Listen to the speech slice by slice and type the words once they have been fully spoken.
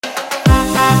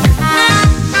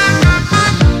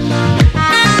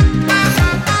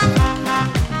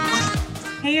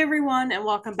everyone, and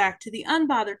welcome back to the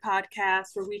Unbothered podcast,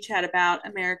 where we chat about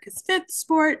America's fifth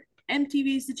sport,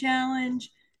 MTV's The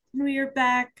Challenge. And we are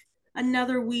back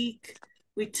another week.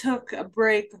 We took a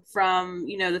break from,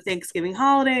 the Thanksgiving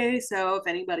holiday. So if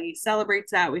anybody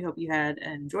celebrates that, we hope you had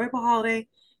an enjoyable holiday.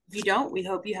 If you don't, we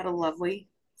hope you had a lovely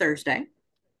Thursday.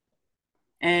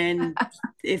 And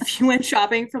if you went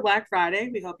shopping for Black Friday,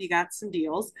 we hope you got some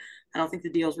deals. I don't think the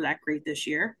deals were that great this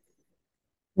year,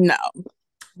 No.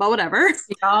 but whatever.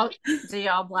 Do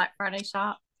y'all Black Friday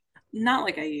shop? Not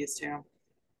like I used to.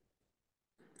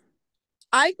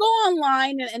 I go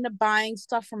online and end up buying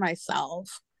stuff for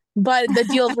myself, but the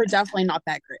deals were definitely not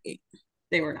that great.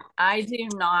 They were not. I do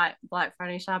not Black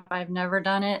Friday shop. I've never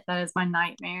done it. That is my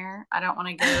nightmare. I don't want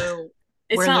to go.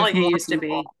 It's not like it used to be.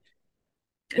 Yeah,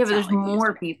 but there's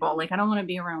more people. Like, I don't want to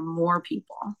be around more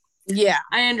people. Yeah,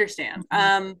 I understand.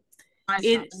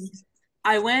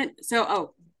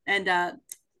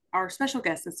 Our special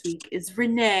guest this week is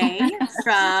Renee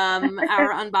from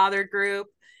our Unbothered group.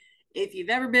 If you've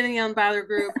ever been in the Unbothered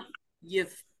group,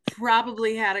 you've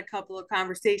probably had a couple of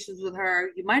conversations with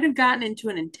her. You might have gotten into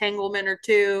an entanglement or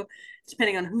two,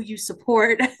 depending on who you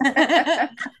support.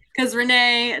 Because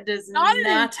Renee does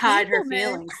not hide her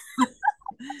feelings.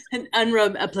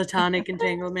 A platonic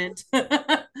entanglement.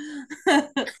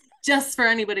 Just for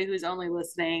anybody who's only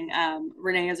listening,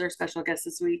 Renee is our special guest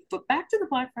this week. But back to the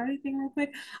Black Friday thing real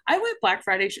quick. I went Black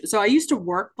Friday. So I used to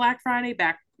work Black Friday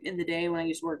back in the day when I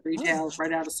used to work retail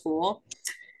right out of school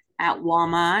at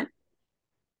Walmart.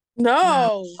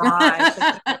 No.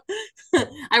 I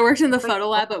worked in the photo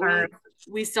lab, but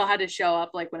we still had to show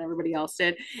up like when everybody else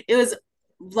did. It was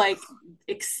like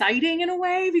exciting in a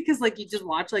way because like you just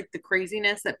watch like the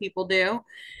craziness that people do.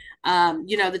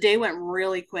 The day went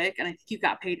really quick, and I think you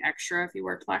got paid extra if you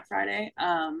worked Black Friday.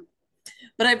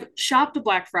 But I've shopped a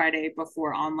Black Friday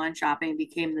before online shopping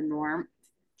became the norm.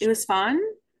 It was fun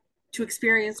to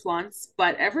experience once,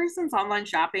 but ever since online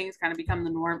shopping has kind of become the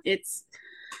norm, it's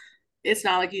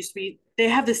not like it used to be. They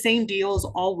have the same deals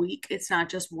all week. It's not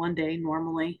just one day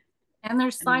normally. And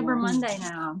there's Cyber Monday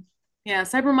now. Yeah,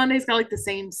 Cyber Monday's got like the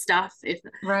same stuff.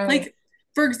 Right. Like,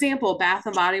 for example, Bath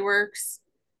and Body Works.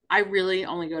 I really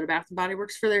only go to Bath and Body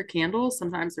Works for their candles,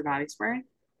 sometimes their body spray.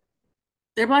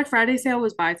 Their Black Friday sale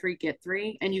was buy three, get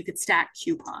three, and you could stack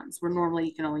coupons where normally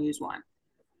you can only use one.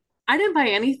 I didn't buy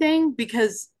anything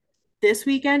because this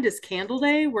weekend is Candle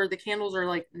Day where the candles are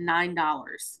like $9.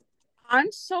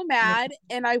 I'm so mad,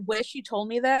 and I wish you told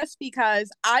me this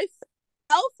because I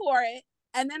fell for it,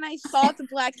 and then I saw the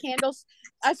black candles.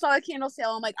 I saw the candle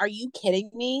sale. I'm like, are you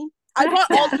kidding me? I bought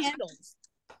all candles.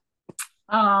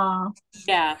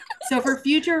 Yeah. So for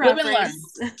future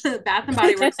reference, Bath and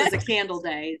Body Works is a candle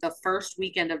day the first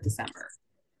weekend of December.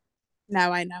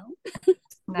 Now I know.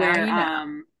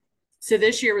 So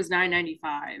this year was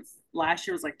 $9.95. Last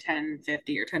year was like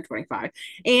 $10.50 or $10.25.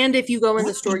 And if you go in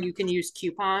the store, you can use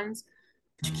coupons,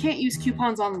 but you can't use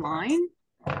coupons online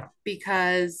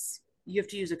because you have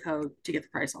to use a code to get the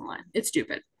price online. It's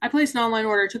stupid. I placed an online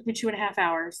order. It took me 2.5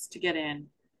 hours to get in,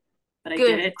 but I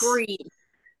did it. Grief.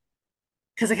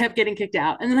 Because I kept getting kicked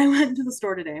out. And then I went to the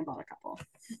store today and bought a couple.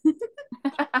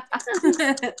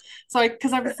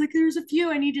 Because I was like, there's a few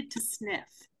I needed to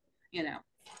sniff,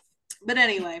 But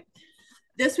anyway,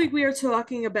 this week we are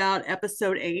talking about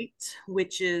episode 8,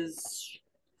 which is,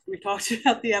 we talked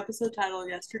about the episode title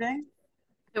yesterday.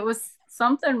 It was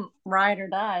something Ride or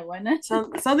Die, wasn't it?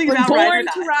 Something about Ride or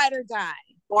Die. Born to Ride or Die.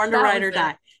 Born to Ride or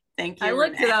Die. Thank you. I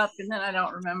looked it up and then I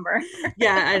don't remember.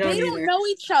 Yeah, I don't. They don't know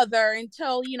each other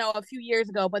until a few years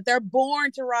ago, but they're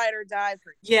born to ride or die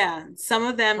for you. Yeah, some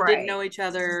of them didn't know each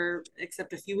other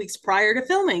except a few weeks prior to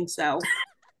filming. So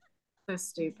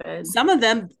stupid. Some of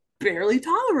them barely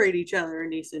tolerate each other.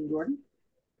 Anissa and Jordan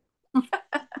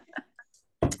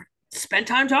spent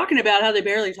time talking about how they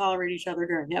barely tolerate each other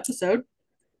during the episode.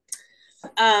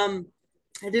 I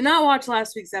did not watch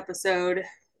last week's episode.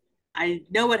 I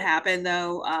know what happened,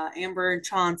 though. Amber and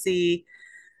Chauncey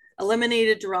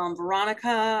eliminated Darrell and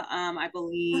Veronica. I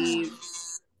believe.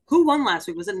 Who won last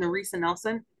week? Was it Nerissa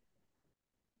Nelson?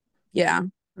 Yeah.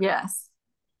 Yes.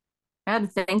 I had to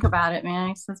think about it, man.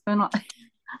 It's been a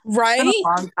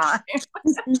long time.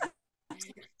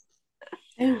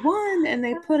 They won, and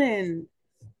they put in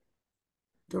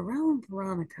Darrell and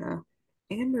Veronica,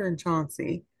 Amber and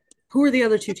Chauncey. Who were the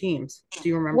other two teams? Do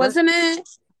you remember? Wasn't it?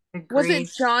 Was it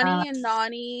Johnny and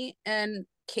Nani and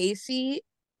Casey?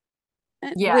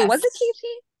 Yes. Wait, was it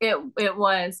Casey? It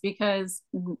was because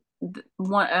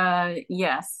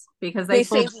yes, because they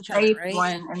saved each other, right?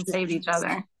 one and saved each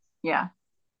other. Yeah.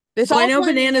 It's Well, I all know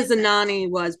blending Bananas in and now. Nani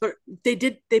was, but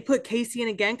they put Casey in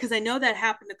again because I know that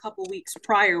happened a couple weeks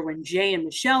prior when Jay and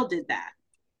Michelle did that.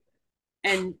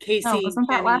 And Oh, Casey, wasn't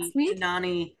that last Kenny, and week?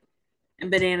 Nani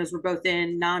and Bananas were both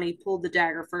in. Nani pulled the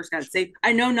dagger first, got it safe.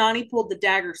 I know Nani pulled the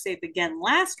dagger safe again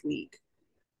last week.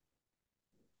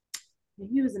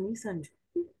 Maybe it was Anissa and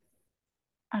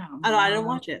I didn't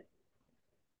watch it.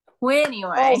 Well,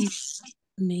 anyway, Oh,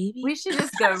 maybe we should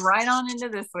just go right on into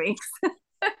this week's.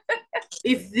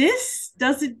 If this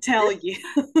doesn't tell you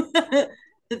that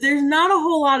there's not a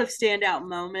whole lot of standout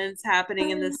moments happening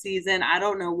in this season, I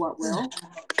don't know what will.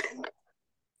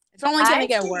 It's only going to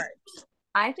get worse.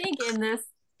 I think in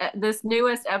this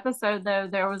newest episode, though,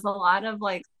 there was a lot of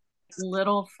like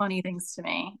little funny things to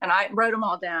me, and I wrote them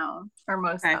all down, or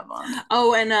most of them.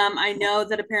 Oh, and I know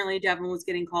that apparently Devin was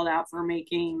getting called out for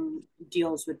making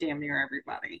deals with damn near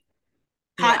everybody.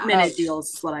 Hot minute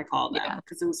deals is what I call them,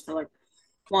 because it was for like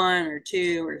 1 or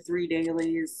 2 or 3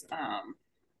 dailies.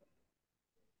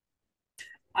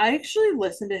 I actually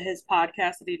listened to his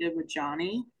podcast that he did with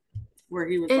Johnny, where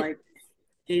he was like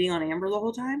hating on Amber the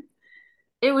whole time.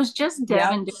 It was just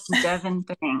Devin doing Devin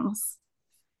things.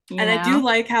 And I do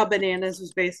like how Bananas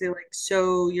was basically like,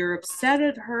 so you're upset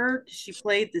at her because she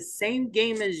played the same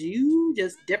game as you,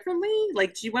 just differently?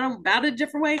 Like she went about it a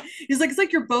different way. He's like, it's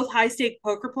like you're both high stake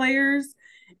poker players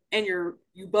and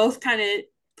you both kind of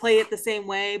play it the same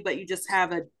way, but you just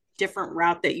have a different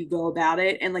route that you go about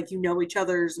it, and like you know each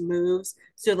other's moves,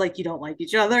 so like you don't like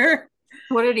each other.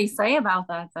 What did he say about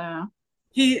that though?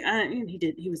 He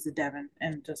was the Devin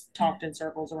and just talked in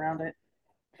circles around it.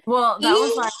 Well, that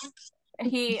was like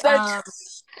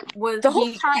was the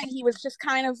whole time he was just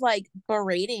kind of like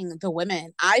berating the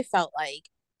women. I felt like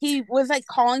he was like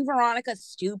calling Veronica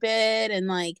stupid and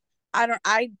like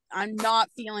I'm not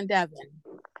feeling Devin.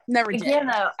 Never did. Again,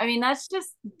 though, I mean that's just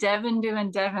Devin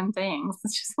doing Devin things.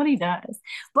 It's just what he does.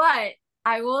 But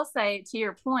I will say, to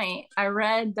your point, I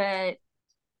read that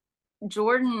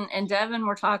Jordan and Devin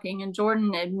were talking, and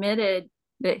Jordan admitted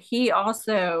that he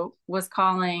also was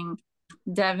calling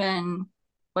Devin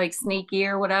like sneaky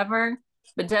or whatever.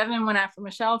 But Devin went after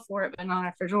Michelle for it, but not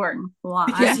after Jordan. Why?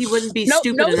 Because he wouldn't be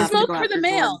stupid enough to go after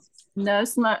Jordan. No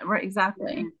smoke, right?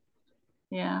 Exactly.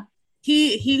 Mm-hmm. Yeah.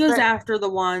 He goes after the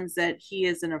ones that he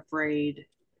isn't afraid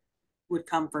would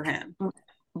come for him.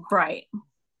 Right.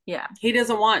 Yeah. He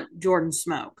doesn't want Jordan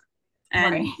smoke,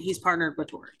 and he's partnered with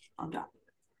Tori on top.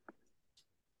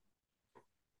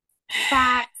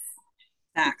 Facts.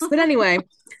 But anyway,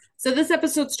 so this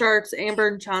episode starts. Amber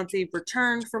and Chauncey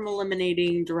returned from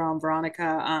eliminating Darrell and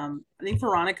Veronica. I think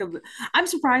Veronica. I'm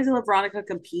surprised they let Veronica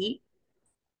compete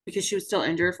because she was still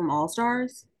injured from All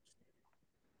Stars.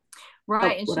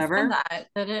 Right, and whatever. She said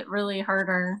that it really hurt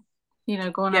her,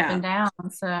 going up and down.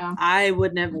 So I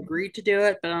wouldn't have agreed to do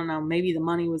it, but I don't know. Maybe the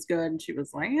money was good, and she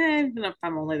was like, even if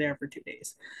I'm only there for 2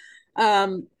 days.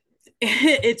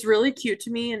 It's really cute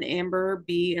to me, and Amber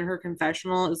B in her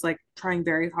confessional is like trying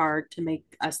very hard to make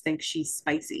us think she's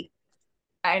spicy.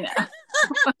 I know.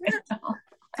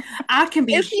 I can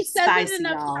be spicy,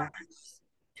 y'all.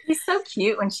 She's so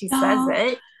cute when she says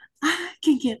it. I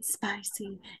can get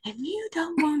spicy, and you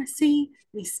don't want to see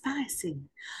me spicy.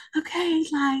 Okay,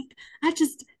 like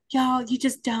you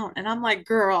just don't. And I'm like,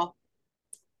 girl,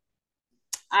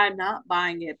 I'm not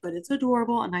buying it, but it's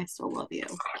adorable, and I still love you.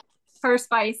 Her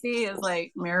spicy is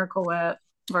like Miracle Whip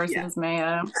versus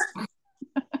mayo.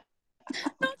 Not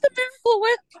the Miracle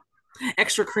Whip.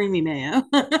 Extra creamy mayo.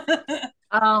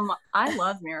 I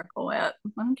love Miracle Whip.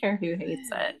 I don't care who hates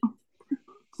it.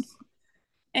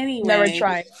 Anyway, never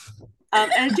tried. And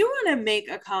I do want to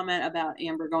make a comment about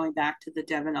Amber going back to the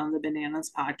Devin on the Bananas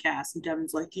podcast. And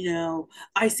Devin's like,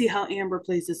 I see how Amber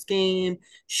plays this game.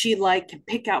 She can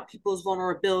pick out people's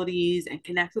vulnerabilities and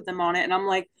connect with them on it. And I'm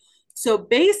like, so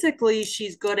basically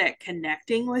she's good at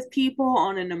connecting with people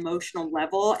on an emotional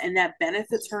level, and that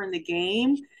benefits her in the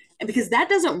game. And because that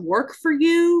doesn't work for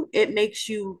you, it makes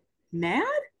you mad.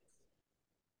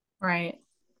 Right.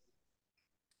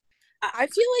 I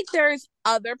feel like there's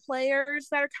other players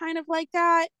that are kind of like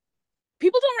that.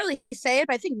 People don't really say it,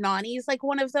 but I think Nani is like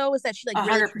one of those that she like 100%.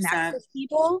 Really connects with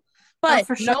people. But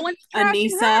for sure. No one's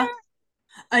Anissa,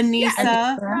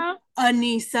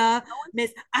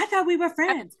 Miss. I thought we were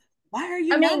friends. Why are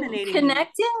you nominating?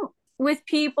 Connecting with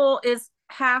people is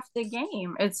half the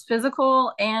game. It's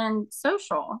physical and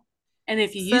social. And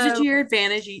if you use it to your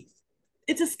advantage,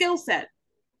 it's a skill set.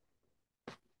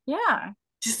 Yeah.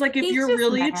 Just like if you're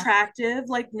really attractive,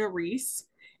 like Nerisse,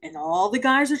 and all the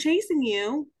guys are chasing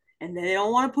you, and they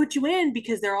don't want to put you in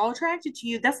because they're all attracted to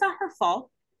you, that's not her fault.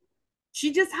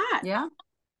 She just hot. Yeah.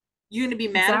 You're going to be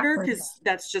mad at her because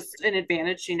that's just an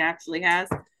advantage she naturally has.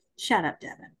 Shut up,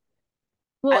 Devin.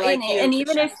 Well, I like you. and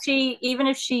even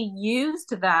if she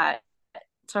used that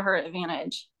to her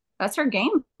advantage, that's her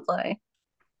gameplay.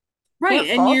 Right, Can't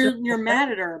and fault her. you're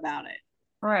mad at her about it.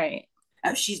 Right.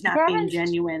 Oh, she's not being Devin's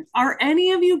genuine. Are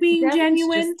any of you being Devin's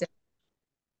genuine? just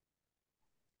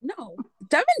No,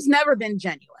 Devin's never been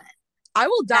genuine. I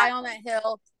will die on that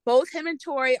hill. Both him and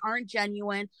Tori aren't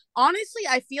genuine. Honestly,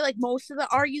 I feel like most of the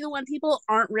Argue the One people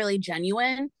aren't really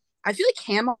genuine. I feel like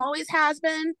Cam always has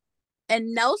been.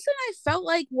 And Nelson, I felt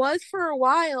like was for a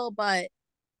while, but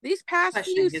these past few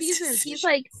Questioning his seasons,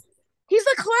 decision. he's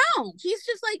a clown. He's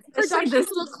just like Especially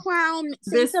production little clown,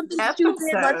 say something stupid,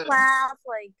 let's laugh.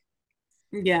 Like,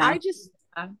 Yeah. I just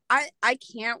I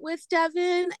can't with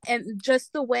Devin, and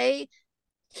just the way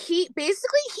he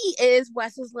is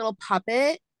Wes's little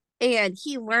puppet, and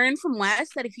he learned from Wes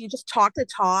that if you just talk the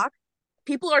talk,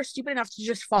 people are stupid enough to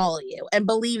just follow you and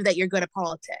believe that you're good at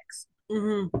politics.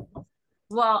 Mm-hmm.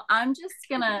 Well, I'm just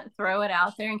gonna throw it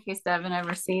out there in case Devin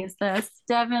ever sees this.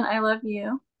 Devin, I love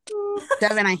you.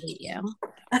 Devin, I hate you.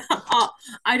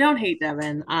 I don't hate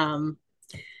Devin.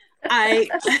 I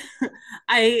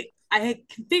I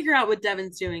can figure out what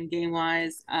Devin's doing game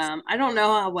wise. I don't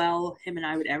know how well him and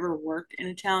I would ever work in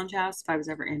a challenge house if I was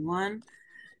ever in one.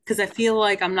 Because I feel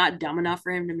like I'm not dumb enough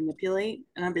for him to manipulate.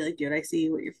 And I'd be like, dude, I see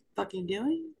what you're fucking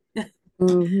doing.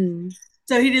 Mm-hmm.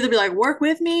 So he'd either be like, work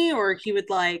with me, or he would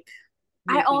like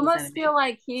I make me his almost enemy. feel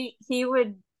like he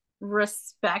would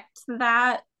respect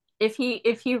that. If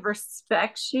he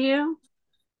respects you,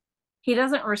 he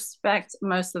doesn't respect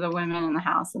most of the women in the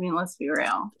house. I mean, let's be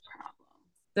real.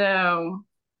 So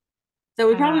We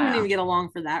I probably don't wouldn't know. even get along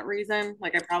for that reason.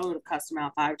 Like I probably would have cussed him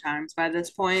out 5 times by this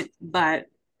point, but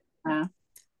Yeah.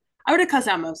 I would have cussed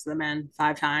out most of the men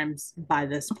 5 times by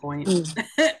this point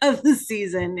Mm. of the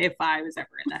season if I was ever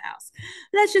in that house.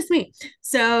 But that's just me.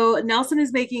 So Nelson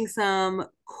is making some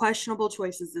questionable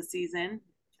choices this season,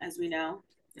 as we know,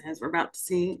 as we're about to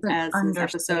see It's an as this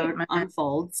episode understatement.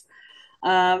 unfolds.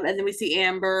 And then we see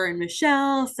Amber and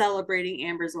Michelle celebrating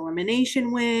Amber's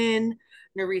elimination win.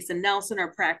 Nerese and Nelson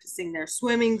are practicing their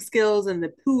swimming skills in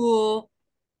the pool,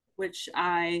 which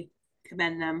I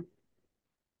commend them.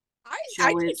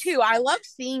 I do too. I love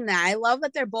seeing that. I love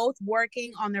that they're both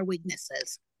working on their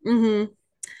weaknesses. Mm-hmm.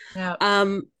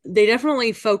 Yeah. They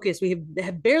definitely focus. We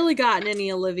have barely gotten any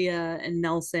Olivia and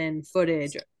Nelson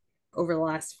footage over the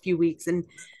last few weeks, and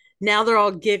now they're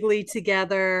all giggly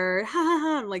together. Ha ha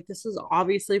ha! I'm like, this is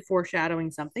obviously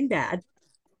foreshadowing something bad.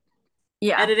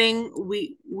 Yeah. Editing,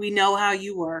 we know how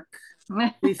you work.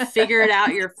 We figured out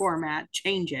your format.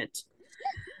 Change it.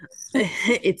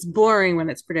 It's boring when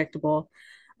it's predictable.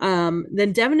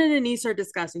 Then Devin and Anise are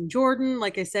discussing Jordan,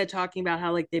 like I said, talking about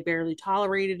how like they barely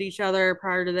tolerated each other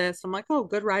prior to this. I'm like, oh,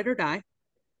 good ride or die.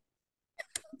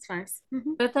 It's nice.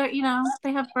 Mm-hmm. But they're,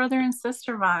 they have brother and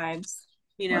sister vibes.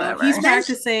 You know, Whatever. he's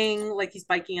practicing like he's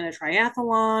biking in a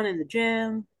triathlon in the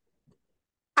gym.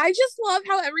 I just love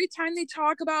how every time they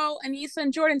talk about Anissa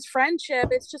and Jordan's friendship,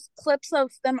 it's just clips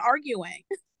of them arguing.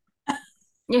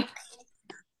 Yeah.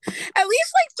 At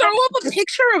least like throw up a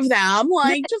picture of them.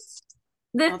 Like just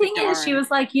the thing is, she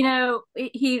was like,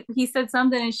 he said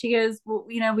something and she goes, well,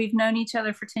 we've known each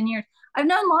other for 10 years. I've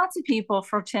known lots of people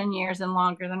for 10 years and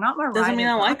longer. They're not my ride. Doesn't mean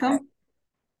I like them.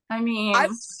 I mean,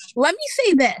 let me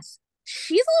say this.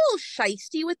 She's a little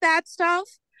shisty with that stuff,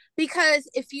 because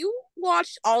if you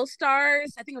watched All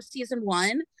Stars, I think it was season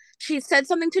 1, she said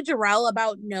something to Jarrell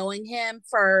about knowing him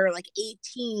for like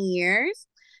 18 years.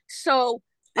 So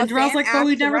and Jarrell's like, but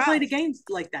we never played a game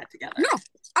like that together. No,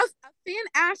 a fan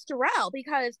asked Darrell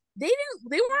because they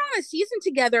weren't on a season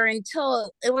together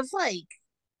until it was like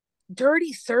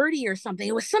Dirty 30 or something.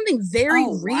 It was something very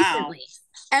recently.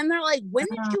 And they're like, when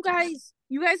did you guys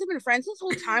have been friends this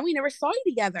whole time? We never saw you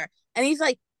together. And he's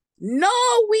like, no,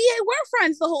 we were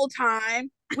friends the whole time.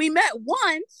 We met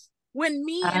once when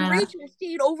me and Rachel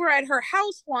stayed over at her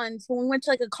house once when we went to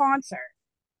like a concert.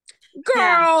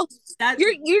 Girl,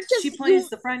 you're just, she plays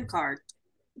the friend card.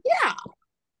 Yeah.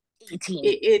 18.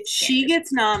 If she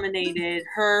gets nominated,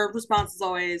 her response is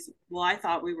always, well, I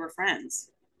thought we were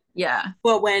friends. Yeah.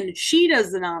 But when she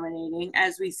does the nominating,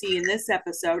 as we see in this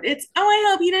episode, it's, oh, I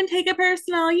hope you didn't take it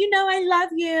personal. You know I love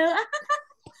you.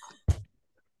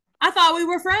 I thought we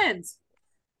were friends.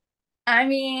 I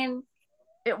mean,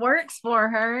 it works for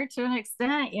her to an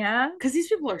extent, yeah. Because these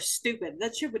people are stupid.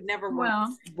 That shit would never work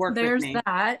with me. There's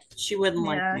that. She wouldn't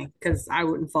like me because I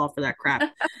wouldn't fall for that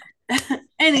crap.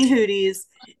 Any hooties,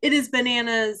 it is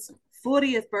Banana's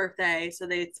 40th birthday, so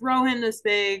they throw him this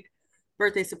big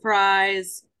birthday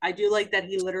surprise. I do like that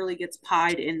he literally gets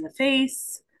pied in the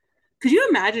face. Could you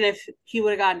imagine if he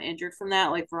would have gotten injured from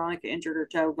that? Like Veronica injured her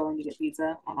toe going to get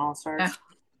pizza on All Stars.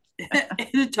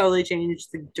 It totally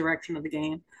changed the direction of the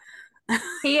game.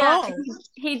 He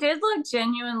did look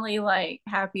genuinely like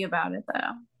happy about it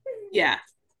though. Yeah.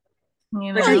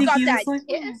 You know? Well, he got that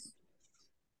kiss.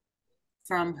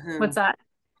 From who? What's that?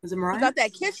 Was it Mariah? He got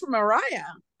that kiss from Mariah.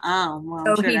 Oh, well.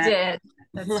 Oh, he did.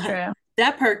 That's true.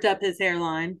 That perked up his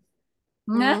hairline.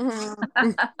 Mm-hmm.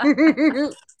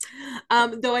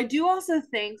 Though I do also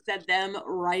think that them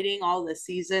writing all the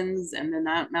seasons and the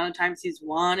amount of times he's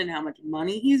won and how much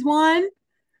money he's won,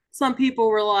 some people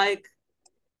were like,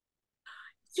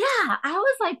 yeah, I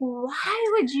was like,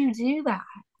 why would you do that?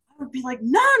 I would be like,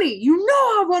 Nani, you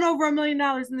know I won over $1 million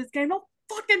in this game. Don't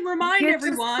fucking remind You're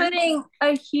everyone. Just putting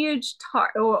a huge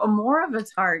or more of a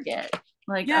target.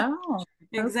 Like, yeah, oh,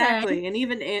 exactly. Okay. And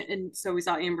even and so we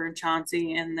saw Amber and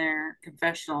Chauncey in their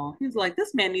confessional. He's like,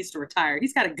 this man needs to retire.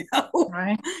 He's got to go.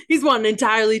 Right. He's won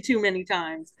entirely too many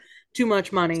times, too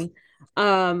much money.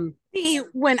 See,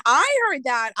 when I heard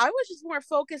that, I was just more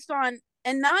focused on,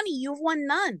 and Nani, you've won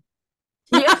none.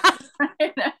 Yeah,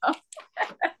 I know.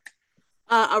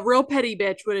 A real petty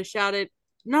bitch would have shouted,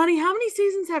 Nani, how many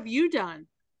seasons have you done?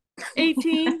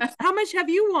 18. How much have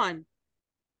you won?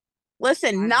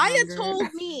 Listen, Naya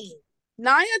told me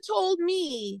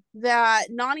that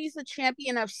Nani's the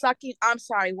champion of sucking. I'm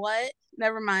sorry, what?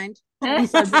 Never mind.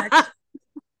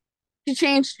 She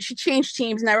changed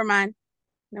teams. Never mind.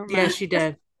 Yeah, she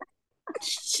did.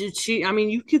 She I mean,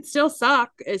 you could still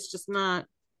suck. It's just not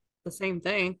the same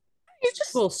thing. It's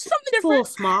just something different. It's a little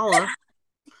smaller.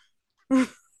 At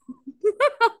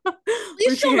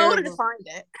least she'll know where to find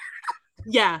it.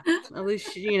 Yeah, at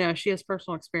least she has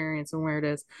personal experience and where it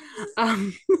is.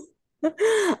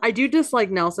 I do dislike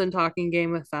Nelson talking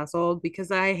game with Fessel because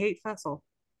I hate Fessel.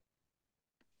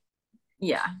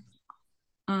 Yeah.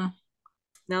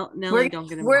 Nelly, don't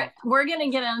get involved. We're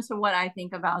gonna get into what I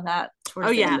think about that.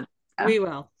 We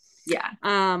will. Yeah.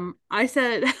 I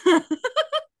said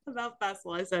about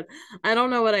Fessel. I said I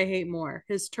don't know what I hate more: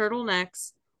 his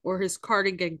turtlenecks or his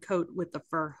cardigan coat with the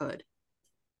fur hood.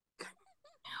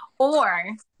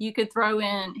 Or you could throw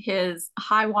in his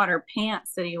high water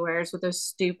pants that he wears with those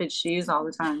stupid shoes all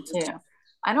the time too.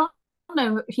 I don't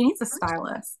know. He needs a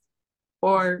stylist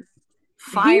or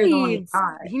fire the one he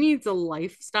got. He needs a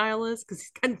lifestylist because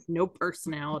he's got no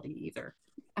personality either.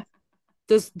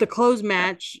 Does the clothes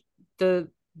match the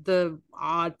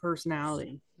odd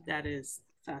personality that is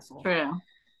Fessel? True.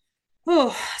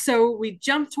 Oh, so we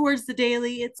jump towards the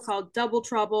daily. It's called Double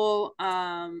Trouble.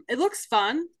 It looks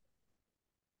fun.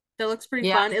 That looks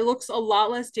pretty fun. It looks a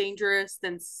lot less dangerous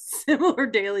than similar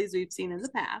dailies we've seen in the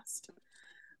past.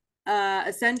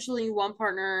 Essentially, one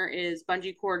partner is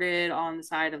bungee corded on the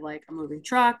side of like a moving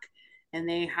truck, and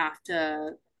they have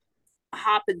to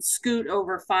hop and scoot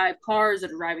over 5 cars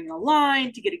that are driving in a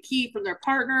line to get a key from their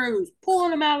partner who's pulling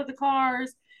them out of the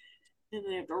cars. And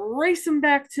they have to race them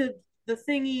back to the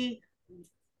thingy,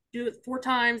 do it 4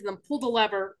 times, and then pull the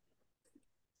lever.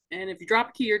 And if you drop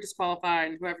a key, you're disqualified,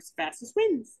 and whoever's fastest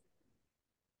wins.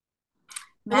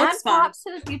 Mad props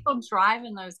to the people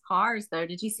driving those cars, though.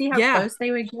 Did you see how close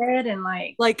they would get? And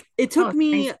like it took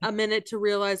me a minute to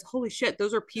realize, holy shit,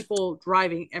 those are people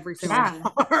driving every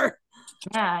single car.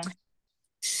 Yeah.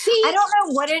 See, I don't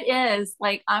know what it is.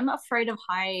 Like, I'm afraid of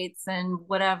heights and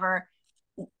whatever.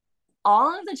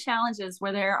 All of the challenges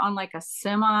where they're on like a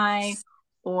semi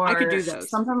or I could do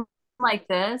those. Something like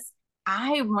this,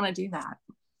 I want to do that.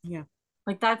 Yeah.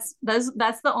 Like that's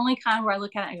the only kind where I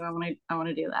look at it and go, I want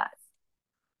to do that.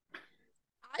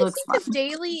 I think this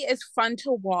daily is fun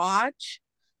to watch,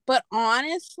 but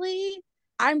honestly,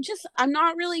 I'm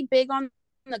not really big on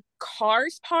the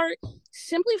cars part,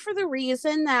 simply for the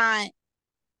reason that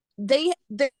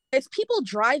there's people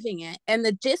driving it and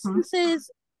the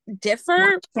distances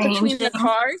differ between the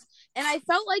cars. And I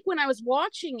felt like when I was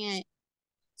watching it,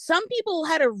 some people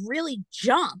had to really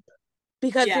jump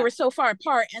because they were so far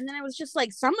apart. And then it was just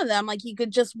like some of them, like you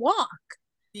could just walk.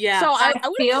 Yeah. So I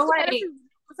would feel like it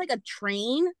was like a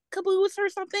train caboose or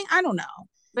something. I don't know.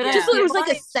 But just it was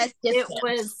like a set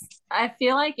distance. I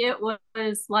feel like it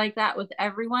was like that with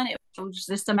everyone. It was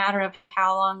just a matter of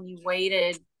how long you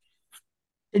waited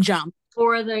to jump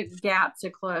for the gap to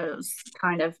close,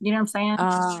 kind of. You know what I'm saying?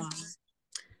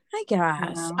 I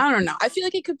guess. I don't know. I feel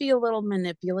like it could be a little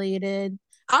manipulated.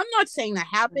 I'm not saying that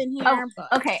happened here.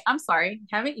 But... Okay, I'm sorry.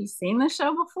 Haven't you seen the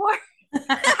show before?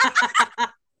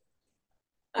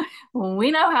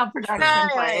 We know how production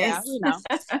plays. Yeah, you know.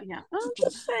 Yeah. I'm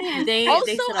just saying.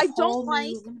 I don't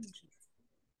like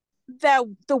that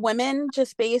the women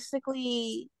just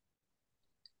basically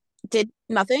did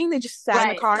nothing. They just sat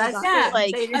in the car and got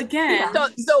like again.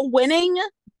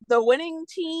 The winning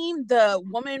team, the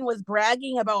woman was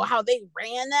bragging about how they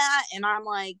ran that, and I'm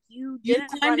like, you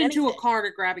climbed into a car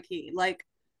to grab a key, like,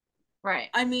 right.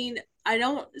 I mean, I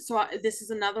don't. So this is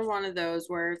another one of those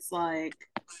where it's like,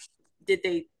 did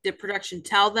production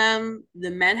tell them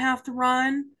the men have to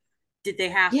run? Did they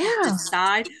have to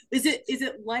decide? Is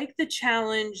it like the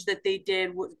challenge that they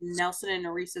did with Nelson and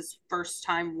Neresa's first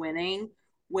time winning,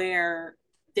 where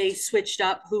they switched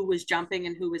up who was jumping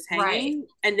and who was hanging,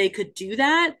 and they could do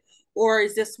that? Or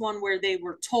is this one where they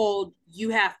were told you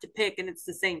have to pick and it's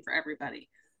the same for everybody?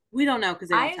 We don't know because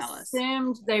they didn't tell us. I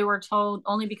assumed they were told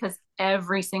only because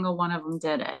every single one of them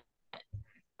did it.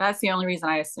 That's the only reason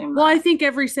I assumed that. I think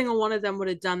every single one of them would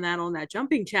have done that on that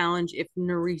jumping challenge if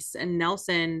Nerese and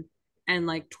Nelson and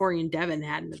like Tori and Devin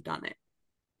hadn't have done it.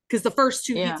 Because the first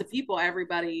two heats of people,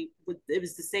 everybody, it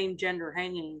was the same gender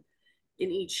hanging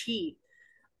in each heat.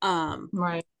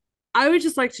 Right. I would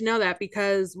just like to know that,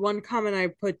 because one comment I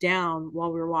put down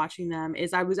while we were watching them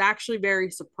is I was actually very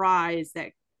surprised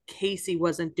that Casey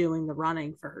wasn't doing the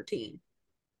running for her team.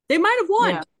 They might have won.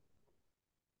 Yeah.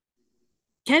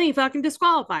 Kenny fucking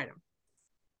disqualified him.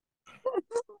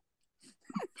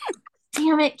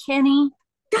 Damn it, Kenny.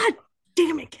 God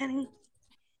damn it, Kenny.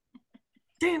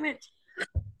 Damn it.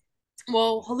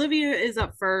 Well, Olivia is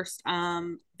up first.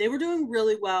 They were doing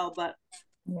really well, but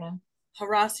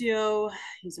Horacio,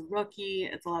 he's a rookie.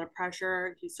 It's a lot of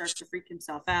pressure. He starts to freak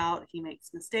himself out. He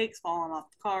makes mistakes falling off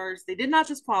the cars. They did not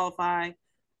disqualify,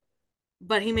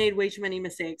 but he made way too many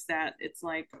mistakes that it's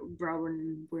like, bro,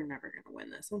 we're never going to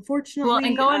win this, unfortunately. Well,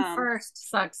 and going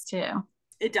first sucks too.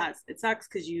 It does. It sucks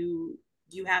because you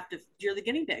have to, you're the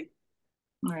guinea pig.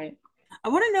 Right. I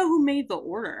want to know who made the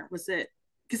order. Was it,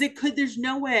 because there's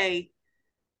no way,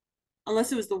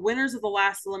 unless it was the winners of the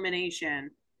last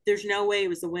elimination, there's no way it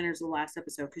was the winners of the last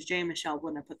episode, because Jay and Michelle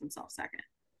wouldn't have put themselves second.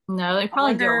 No, they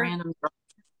probably do a random draw.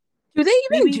 Do they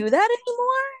even do that anymore?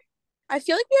 I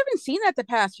feel like we haven't seen that the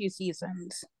past few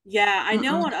seasons. Yeah, I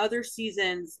know on other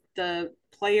seasons the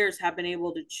players have been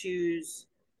able to choose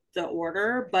the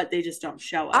order, but they just don't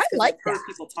show us. I like I've heard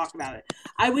people talk about it.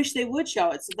 I wish they would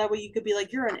show it, so that way you could be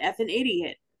like, you're an effing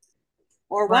idiot.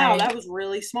 Or, wow, that was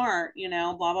really smart,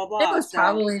 blah, blah, blah. It was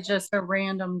probably just a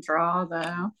random draw,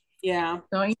 though. Yeah.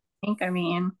 Don't you think? I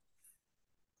mean,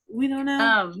 we don't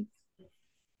know.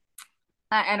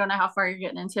 I don't know how far you're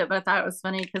getting into it, but I thought it was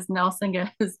funny because Nelson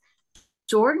goes,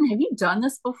 Jordan, have you done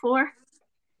this before?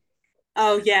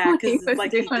 Oh, yeah, because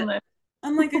like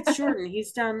I'm like, it's Jordan.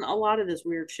 He's done a lot of this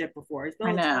weird shit before. He's been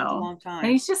on the team a long time.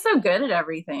 And he's just so good at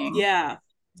everything. Yeah.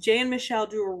 Jay and Michelle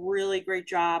do a really great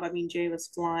job. I mean, Jay was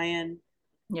flying.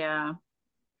 Yeah.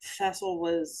 Fessel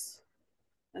was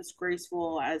as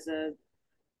graceful as a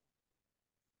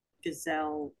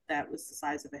gazelle that was the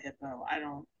size of a hippo. I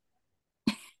don't.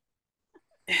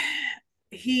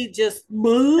 He just.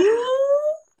 What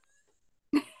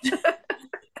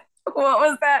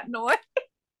was that noise?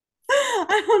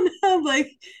 I don't know,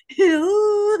 like,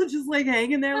 just like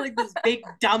hanging there like this big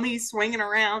dummy swinging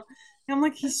around. And I'm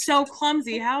like, he's so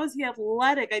clumsy. How is he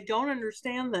athletic? I don't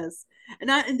understand this.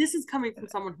 And this is coming from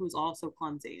someone who's also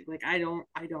clumsy. Like, I don't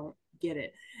get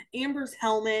it. Amber's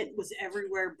helmet was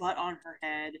everywhere but on her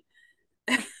head.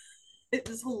 It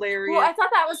was hilarious. Well, I thought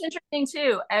that was interesting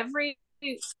too. Every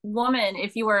woman,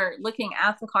 if you were looking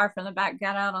at the car from the back,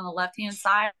 got out on the left-hand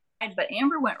side, but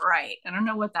Amber went right. I don't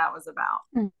know what that was about.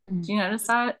 Did you notice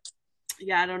that?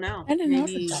 Yeah, I don't know. I didn't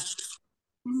notice that.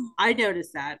 I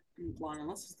noticed that. Well,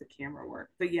 unless it's the camera work,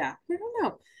 but yeah, I don't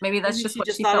know. Maybe that's just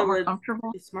what she felt more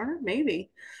comfortable. Be smarter, maybe.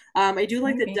 I do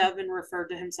like that Devin referred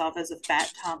to himself as a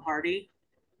fat Tom Hardy.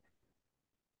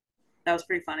 That was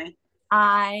pretty funny.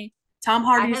 Tom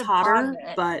Hardy's hotter,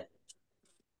 but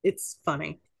it's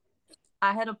funny.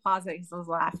 I had to pause it because I was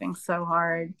laughing so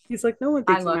hard. He's like, no one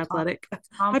thinks I'm athletic.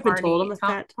 I've been told I'm a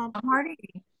fat Tom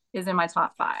Hardy is in my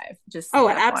top 5. Just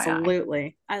FYI.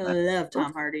 Absolutely. I love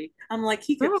Tom Hardy. I'm like,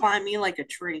 he could climb me like a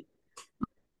tree.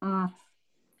 Yeah.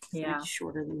 He's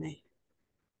shorter than me.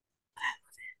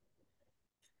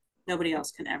 Nobody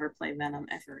else can ever play Venom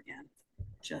ever again.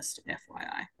 Just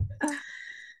FYI.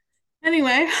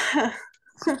 Anyway.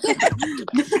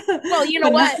 Well, you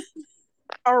know what?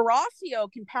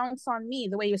 Horacio can pounce on me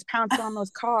the way he was pouncing on those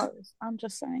cars. I'm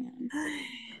just saying.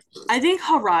 I think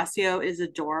Horacio is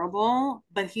adorable,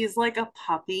 but he's like a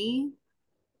puppy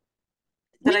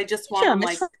that I just want to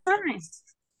like.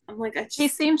 I'm like, he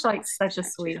seems like such a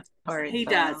sweetheart. He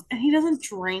does, and he doesn't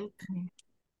drink.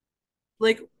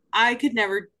 Like, I could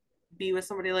never be with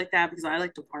somebody like that because I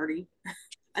like to party.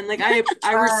 And like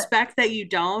I respect that you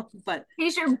don't, but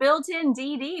he's your built-in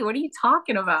DD. What are you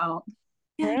talking about?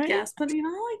 yeah, I Right? guess. But you know,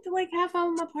 I like to like have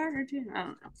fun with my partner too. I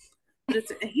don't know. But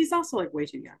he's also like way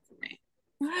too young for me.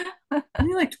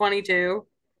 He's like 22.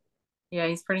 Yeah,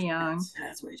 he's pretty young.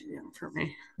 That's way too young for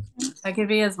me. I could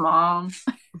be his mom.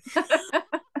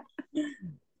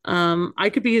 I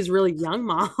could be his really young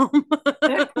mom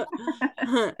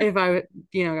if I,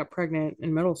 got pregnant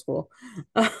in middle school.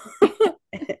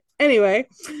 Anyway,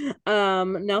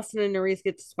 Nelson and Nerys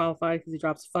get disqualified because he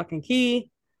drops a fucking key.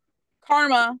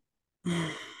 Karma.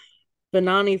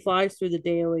 Benani flies through the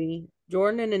daily.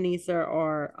 Jordan and Anissa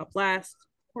are a blast.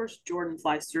 Of course, Jordan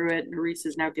flies through it. Nerys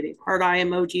is now getting heart eye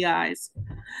emoji eyes.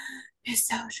 He's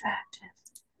so attractive.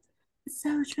 It's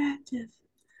so attractive.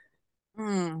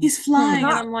 He's flying,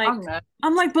 and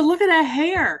I'm like, but look at that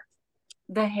hair.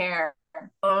 The hair.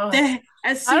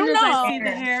 As soon as I see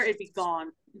the hair, it'd be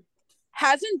gone.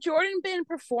 Hasn't Jordan been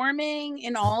performing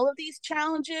in all of these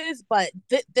challenges? But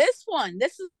this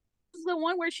is the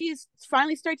one where she's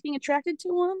finally starts being attracted to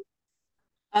him.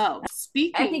 Oh,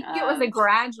 I think it was a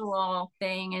gradual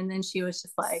thing, and then she was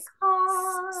just like,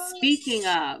 oh. Speaking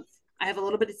of, I have a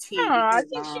little bit of tea. I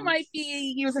think she might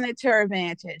be using it to her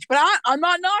advantage, but I'm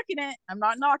not knocking it. I'm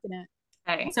not knocking it.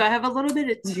 Okay. So I have a little bit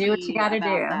of tea. Do what you gotta do.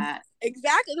 That.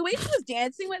 Exactly. The way she was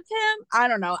dancing with him, I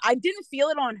don't know. I didn't feel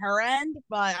it on her end,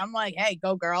 but I'm like, hey,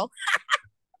 go girl.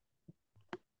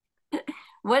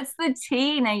 What's the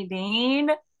tea,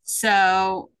 Nadine?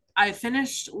 So I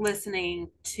finished listening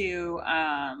to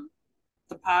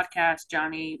the podcast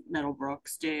Johnny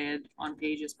Middlebrooks did on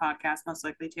Paige's podcast, most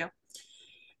likely too.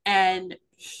 And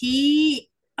he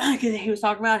was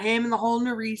talking about him and the whole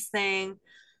Nerys thing.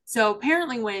 So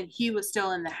apparently when he was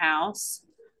still in the house,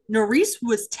 Nerys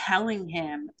was telling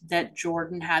him that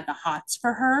Jordan had the hots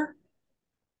for her.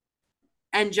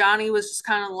 And Johnny was just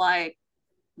kind of like,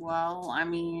 well, I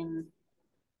mean,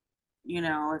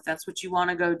 if that's what you want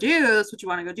to go do, that's what you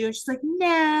want to go do. And she's like,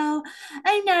 no,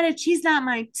 she's not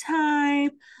my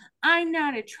type. I'm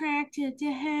not attracted to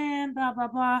him, blah, blah,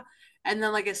 blah. And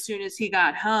then like, as soon as he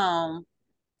got home,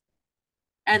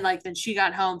 and like, then she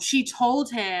got home, she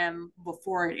told him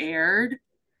before it aired,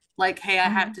 like, hey, I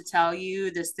have to tell you,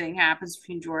 this thing happens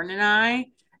between Jordan and I.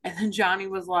 And then Johnny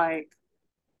was like,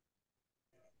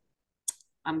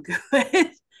 I'm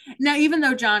good. Now, even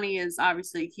though Johnny is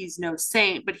obviously, he's no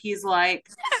saint, but he's like,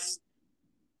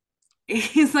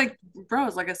 bro,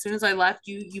 it's like, as soon as I left,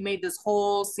 you made this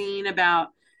whole scene about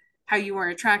how you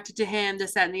weren't attracted to him,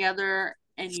 this, that, and the other,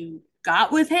 and you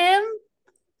got with him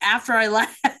after I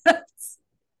left. It's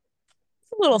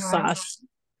a little sus.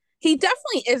 He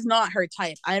definitely is not her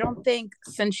type. I don't think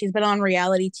since she's been on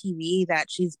reality TV that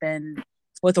she's been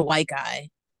with a white guy.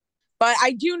 But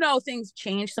I do know things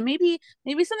changed, so maybe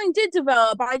something did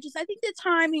develop. I think the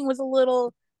timing was a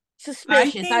little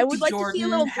suspicious. I would like to see a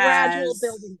little gradual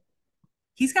building.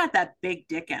 He's got that big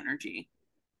dick energy.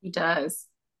 He does.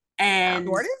 And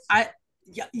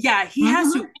he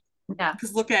has to. Yeah,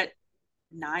 because look at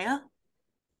Naya,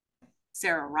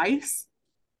 Sarah Rice,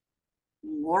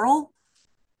 Laurel.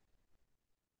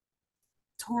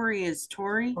 Tori is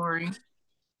Tori.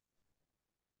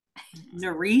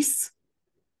 Nerys.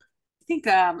 I think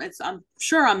I'm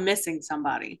sure I'm missing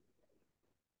somebody.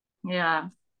 Yeah.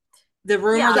 The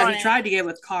rumor that he tried to get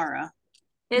with Cara.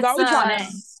 It's John A.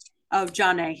 Oh,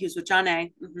 John A. He was with John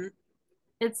A. Mm-hmm.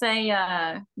 It's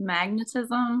a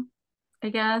magnetism, I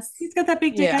guess. He's got that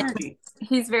big dick energy.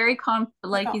 He's very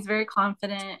he's very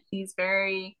confident. He's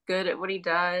very good at what he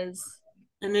does.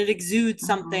 And it exudes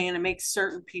something, and it makes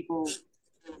certain people,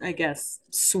 I guess,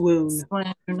 swoon.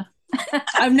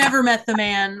 I've never met the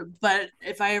man, but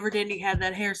if I ever did and he had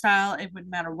that hairstyle, it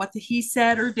wouldn't matter what he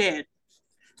said or did.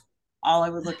 All I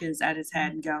would look is at his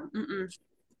head and go, mm-mm.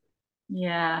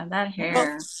 Yeah, that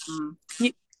hair.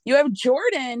 You have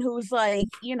Jordan, who's like,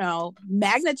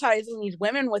 magnetizing these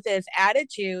women with his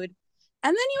attitude. And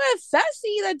then you have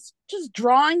Fessy that's just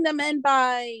drawing them in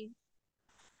by...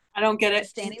 I don't get it.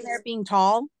 Standing there being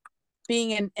tall.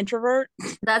 Being an introvert.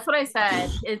 That's what I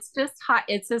said. It's just height.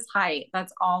 It's his height.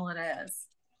 That's all it is.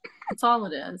 That's all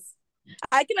it is.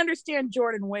 I can understand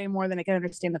Jordan way more than I can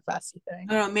understand the Fessy thing.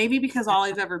 I don't know, maybe because all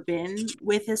I've ever been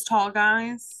with is tall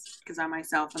guys, because I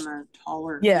myself am a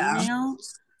taller female.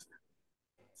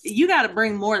 You got to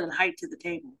bring more than height to the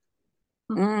table.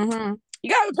 Mm-hmm. You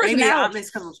got to maybe I'm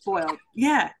just because I'm spoiled.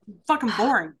 Yeah, fucking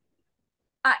boring.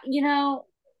 I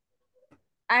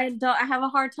have a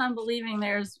hard time believing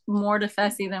there's more to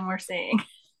Fessy than we're seeing.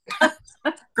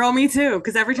 Girl, me too.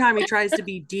 Because every time he tries to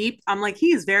be deep, I'm like,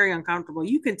 he is very uncomfortable.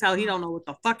 You can tell he don't know what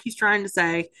the fuck he's trying to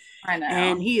say. I know.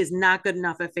 And he is not good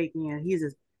enough at faking it.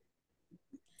 He's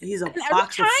He's a And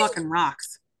box of fucking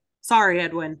rocks. Sorry,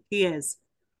 Edwin. He is.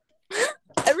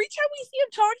 every time we see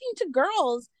him talking to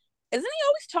girls, isn't he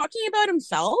always talking about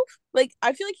himself? Like,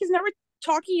 I feel like he's never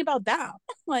talking about that.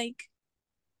 Like,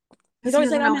 he's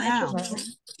always like, I'm an introvert.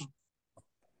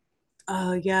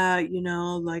 Yeah,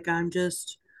 like I'm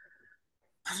just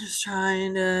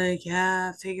trying to,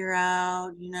 yeah, figure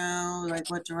out, like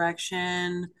what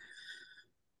direction.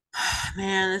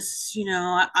 Man, this,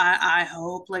 I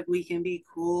hope like we can be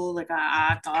cool. Like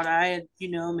I thought I had,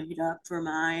 made up for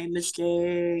my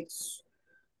mistakes.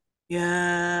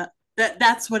 Yeah,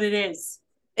 that's what it is.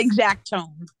 Exact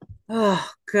tone. Oh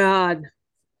God.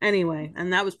 Anyway,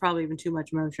 and that was probably even too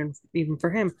much emotion even for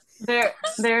him.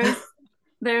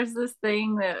 There's this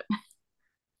thing that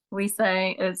we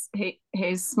say is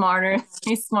he's smarter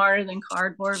than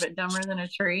cardboard but dumber than a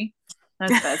tree.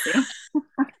 That's Bessie.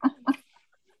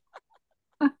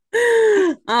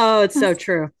 Oh, it's so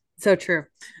true. So true.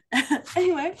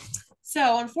 Anyway,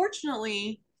 so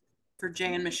unfortunately for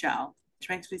Jay and Michelle, which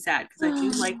makes me sad because I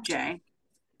do like Jay,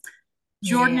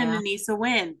 Jordan and Anissa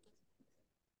win.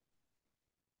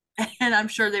 And I'm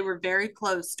sure they were very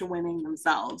close to winning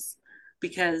themselves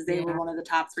because they were one of the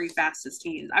top 3 fastest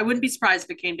teams. I wouldn't be surprised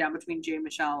if it came down between Jay,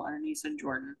 Michelle, and Anissa and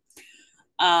Jordan.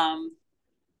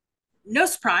 No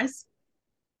surprise.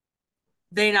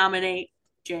 They nominate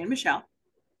Jay and Michelle,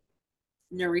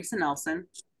 Nerissa Nelson,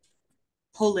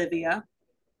 Olivia.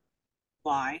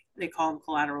 Why? They call them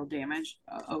collateral damage.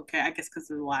 Okay, I guess because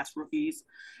they're the last rookies.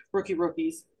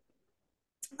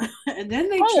 And then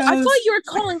they chose... I thought you were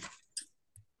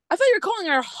calling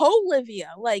her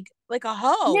Olivia, like a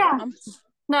hoe. Yeah.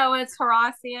 No, it's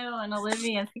Horacio and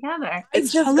Olivia together.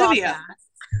 It's just Olivia.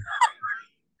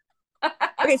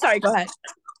 Okay, sorry, go ahead.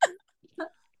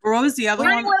 What was the other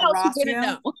one? Anyone else who didn't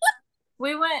know?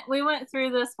 We went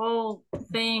through this whole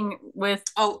thing with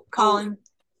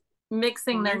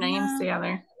mixing their names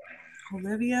together.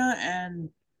 Olivia and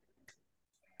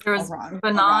there was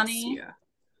Banani.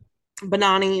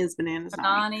 Banani is bananas.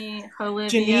 Banani,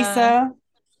 Olivia. Janissa.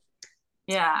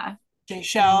 Yeah.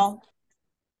 Jayshell.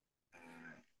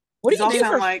 What do you do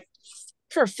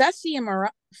for Fessy and Mariah?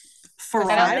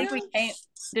 I don't think we came.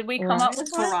 Did we come up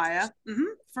with Faraya?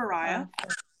 Faraya.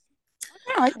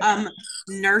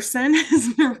 Nursing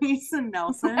is Nerissa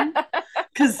Nelson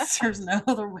because there's no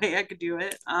other way I could do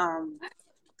it.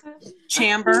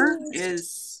 Chamber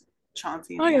is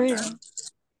Chauncey and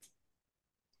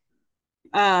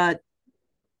Amber.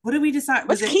 What did we decide?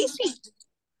 Was it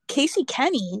Casey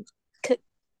Kenny?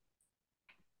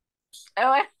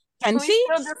 We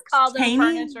still just call them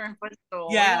furniture and footstool.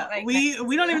 Yeah,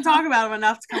 we don't even talk about them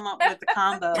enough to come up with the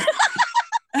combo.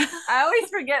 I always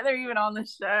forget they're even on the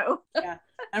show. Yeah.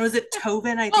 And was it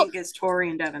Tobin? I think is Tori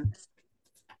and Devin.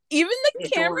 Even the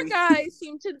camera guys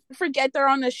seem to forget they're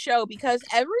on the show because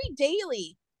every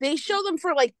daily they show them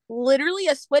for like literally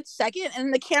a split second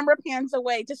and the camera pans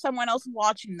away to someone else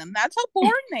watching them. That's how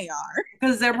boring they are.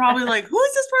 Because they're probably like, who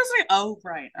is this person? Oh,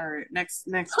 right. All right. Next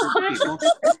group of people.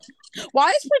 Why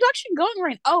is production going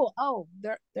right? Oh,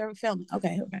 they're filming.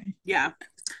 Okay. Yeah.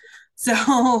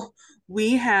 So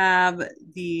we have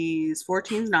these 4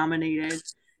 teams nominated,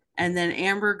 and then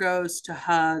Amber goes to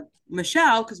hug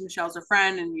Michelle because Michelle's her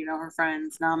friend, and her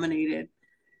friend's nominated.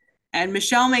 And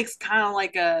Michelle makes kind of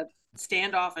like a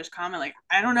standoffish comment, like,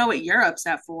 I don't know what you're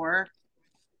upset for.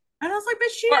 And I was like, but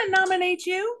she didn't nominate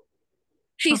you.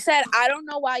 She said, I don't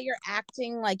know why you're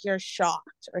acting like you're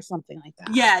shocked or something like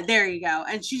that. Yeah, there you go.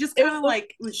 And she just kind of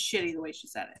like, it was shitty the way she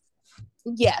said it.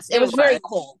 Yes, it was very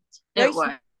cold. It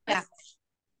was.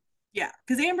 Yeah,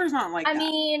 because Amber's not like that. I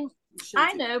mean,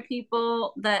 I know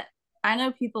people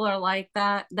are like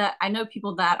that. That I know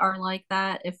people that are like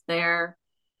that if they're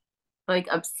like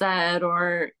upset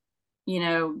or,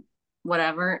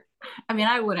 whatever. I mean,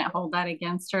 I wouldn't hold that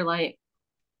against her. Like,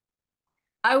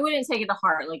 I wouldn't take it to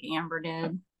heart like Amber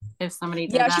did if somebody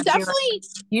did that. Yeah, she definitely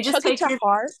you just take your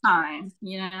heart time,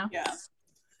 Yeah.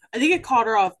 I think it caught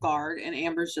her off guard, and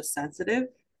Amber's just sensitive.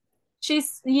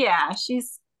 She's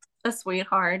a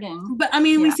sweetheart, but I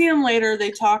mean, we see them later. They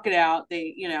talk it out.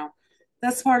 They,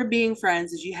 that's part of being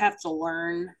friends is you have to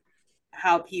learn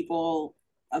how people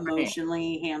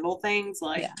emotionally handle things.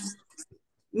 Like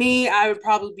me, I would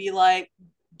probably be like,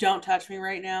 "Don't touch me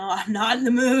right now. I'm not in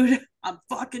the mood. I'm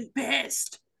fucking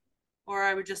pissed." Or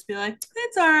I would just be like,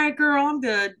 "It's all right, girl. I'm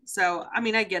good." So, I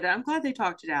mean, I get it. I'm glad they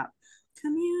talked it out.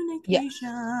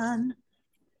 Communication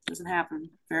doesn't happen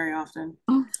very often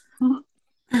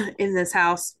in this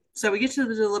house. So we get to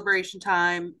the deliberation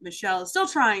time. Michelle is still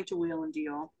trying to wheel and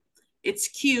deal. It's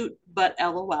cute, but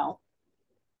LOL.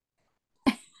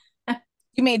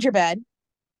 You made your bed?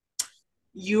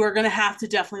 you are gonna have to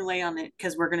definitely lay on it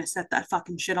because we're gonna set that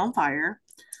fucking shit on fire.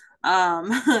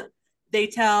 Um, they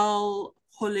tell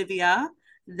Olivia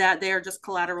that they are just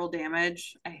collateral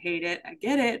damage. I hate it. I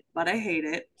get it, but I hate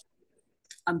it.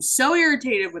 I'm so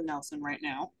irritated with Nelson right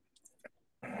now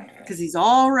because he's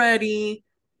already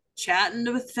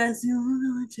chatting with Fessy.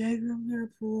 Oh, take her to the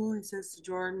pool. He says to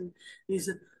Jordan, he's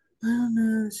like, I don't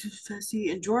know, it's just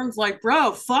Fessy. And Jordan's like,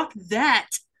 bro, fuck that.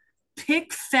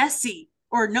 Pick Fessy.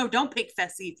 Or no, don't pick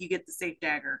Fessy if you get the safe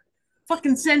dagger.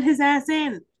 Fucking send his ass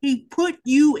in. He put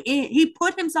you in. He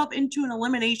put himself into an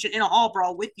elimination in a hall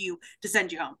brawl with you to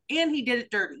send you home. And he did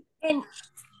it dirty. And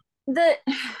the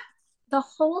the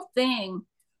whole thing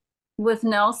with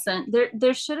Nelson,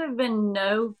 there should have been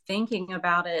no thinking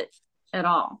about it at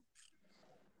all.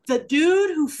 The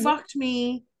dude who fucked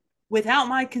me without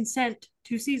my consent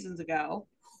 2 seasons ago,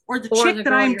 or the chick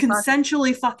that I'm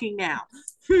consensually fucking now.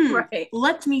 Right.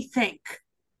 Let me think.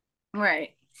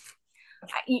 Right.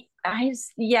 I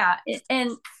just, yeah,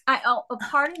 and a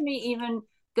part of me even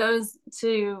goes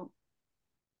to,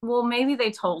 well, maybe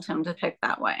they told him to pick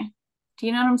that way. Do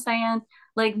you know what I'm saying?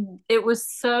 Like, it was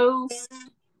so,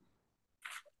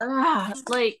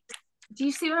 like, do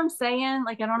you see what I'm saying?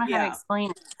 Like, I don't know how to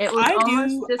explain it. It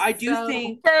was I do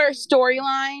think their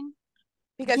storyline,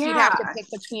 because he'd have to pick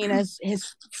between his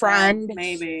friend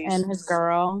maybe and his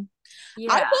girl.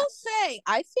 Yeah. I will say,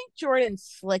 I think Jordan's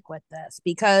slick with this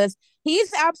because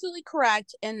he's absolutely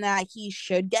correct in that he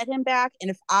should get him back. And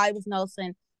if I was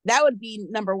Nelson, that would be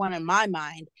number one in my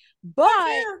mind.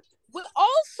 But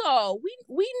also,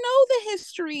 we know the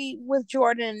history with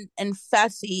Jordan and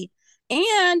Fessy.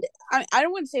 And I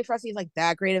don't want to say Fessy's like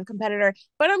that great of a competitor,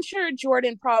 but I'm sure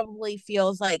Jordan probably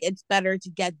feels like it's better to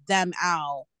get them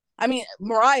out. I mean,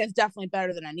 Mariah's definitely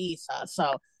better than Anissa,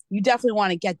 so you definitely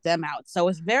want to get them out. So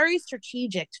it's very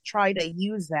strategic to try to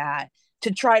use that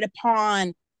to try to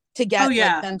pawn to get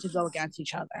them to go against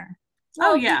each other.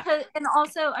 Well, because, and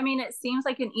also, I mean, it seems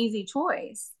like an easy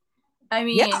choice. I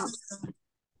mean,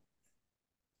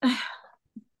 but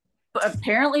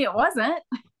apparently it wasn't.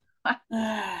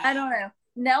 I don't know.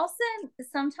 Nelson,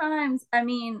 sometimes, I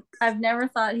mean, I've never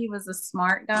thought he was a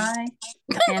smart guy,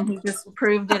 and he just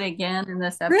proved it again in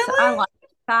this episode. Really? I like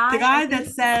the guy that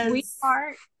says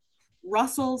sweetheart.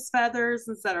 Russell's feathers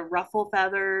instead of ruffle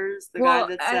feathers. The guy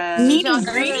that says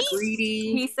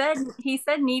greedy. He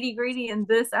said needy greedy in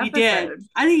this episode. He did.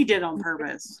 I think he did on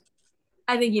purpose.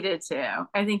 I think he did too.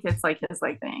 I think it's like his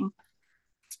thing.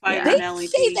 They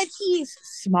say that he's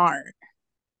smart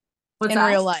in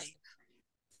real life.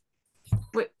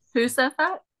 Wait, who said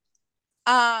that?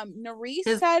 Nerese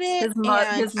said it.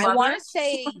 I want to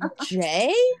say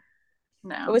Jay.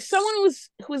 No, it was someone who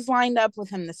was lined up with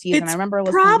him this season. I remember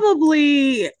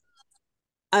probably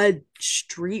a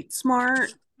street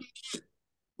smart,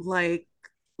 like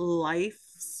life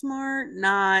smart,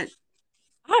 not.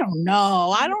 I don't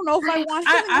know. I don't know if I want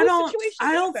him in those situations.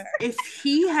 I don't. If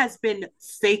he has been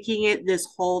faking it this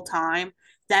whole time,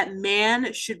 that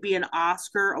man should be an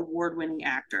Oscar award-winning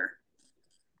actor.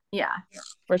 Yeah,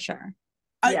 for sure.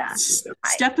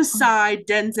 Step aside,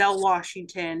 Denzel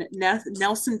Washington.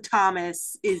 Nelson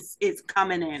Thomas is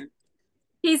coming in.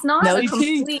 He's not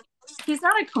he's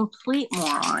not a complete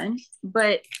moron,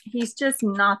 but he's just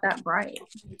not that bright.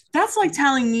 That's like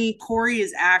telling me Corey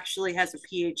actually has a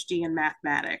PhD in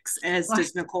mathematics, as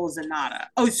does Nicole Zanata.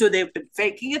 Oh, so they've been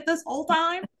faking it this whole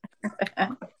time?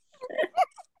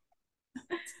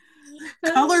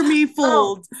 Color me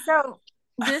fooled. So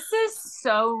this is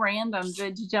so random.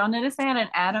 Did y'all notice they had an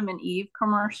Adam and Eve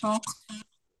commercial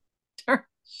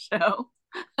show?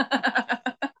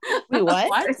 Wait,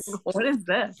 what? What is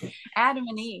this? Adam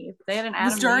and Eve. They had an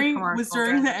Adam and Eve commercial.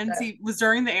 Was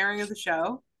during the airing of the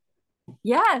show?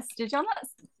 Yes. Did y'all not?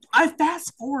 I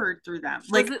fast forward through them.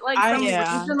 Was it like some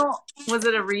regional? Was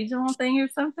it a regional thing or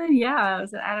something? Yeah, it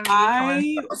was an Adam and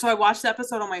Eve commercial. So I watched the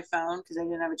episode on my phone because I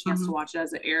didn't have a chance to watch it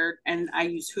as it aired, and I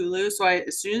use Hulu. So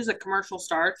as soon as the commercial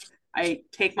starts, I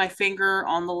take my finger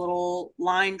on the little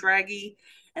line draggy,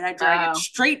 and I drag it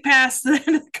straight past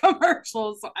the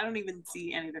commercials. So I don't even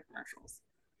see any of the commercials.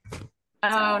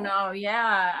 Oh no,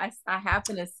 yeah, I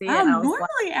happen to see it.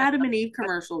 Normally, Adam and Eve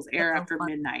commercials air after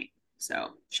midnight. So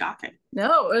shocking.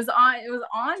 No, it was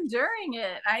on during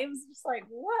it. I was just like,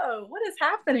 whoa, what is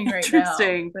happening right now?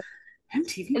 Interesting.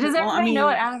 MTV. Does everybody know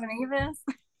what Adam and Eve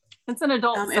is? It's an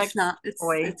adult sex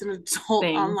it's an adult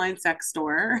online sex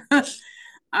store.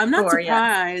 I'm not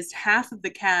surprised. Half of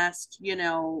the cast,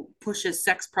 pushes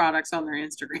sex products on their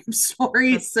Instagram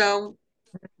stories. So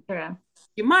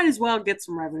you might as well get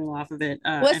some revenue off of it.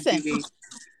 Listen, MTV.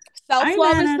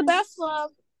 Self-love is the best love.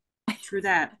 True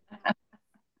that.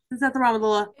 Is that the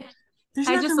Ramadullah? There's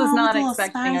I nothing just was wrong with not a little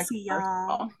expecting a spicy,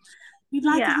 y'all. commercial. We'd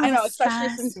like a Yeah. I little know, especially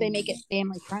since they spicy. make it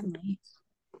family friendly.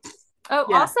 Oh,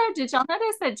 Yeah. also, did y'all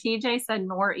notice that TJ said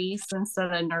northeast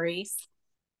instead of northeast?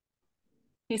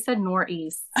 He said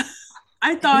northeast.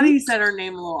 I thought he said her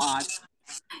name a little odd.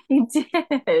 He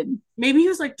did. Maybe he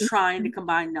was like trying to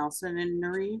combine Nelson and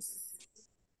Nerys.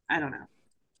 I don't know.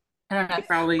 I don't know. He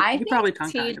I probably think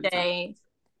tongue-tied himself. TJ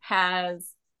has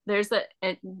there's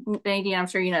Nadine, I'm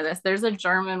sure you know this. There's a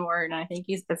German word, and I think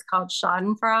it's called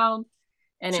Schadenfreude,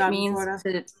 and it means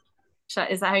Schadenfreude.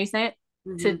 is that how you say it?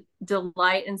 Mm-hmm. To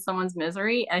delight in someone's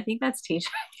misery. I think that's TJ.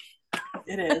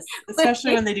 It is,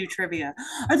 especially when they do trivia.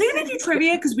 Are they going to do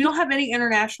trivia? Because we don't have any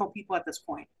international people at this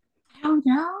point. I don't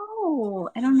know.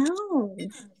 I don't know.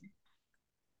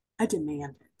 I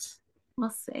demand it.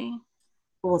 We'll see.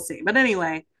 We'll see. But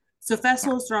anyway, so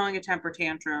Fessel is throwing a temper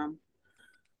tantrum.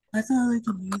 I thought like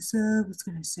Anissa was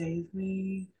going to save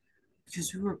me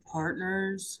because we were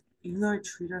partners, even though I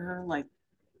treated her like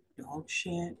dog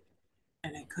shit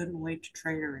and I couldn't wait to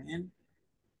trade her in.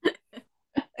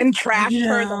 And trashed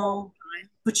her the whole time.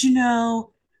 But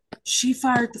she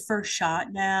fired the first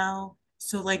shot now.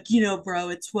 So like, bro,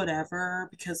 it's whatever.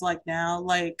 Because like now,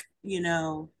 like,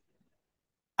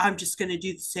 I'm just gonna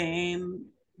do the same,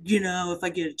 if I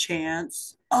get a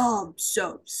chance. Oh, I'm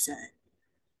so upset.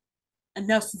 And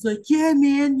Nelson's like, yeah,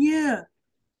 man, yeah.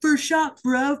 First shot,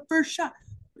 bro, first shot.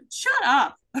 Shut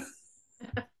up.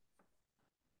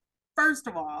 First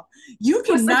of all, you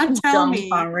cannot tell me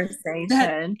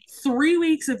that 3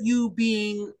 weeks of you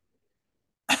being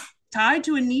tied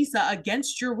to Anissa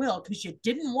against your will because you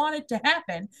didn't want it to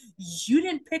happen. You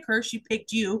didn't pick her, she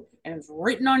picked you, and it was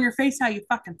written on your face how you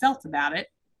fucking felt about it.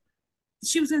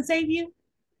 She was gonna save you.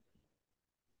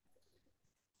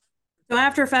 So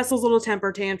after Fessel's little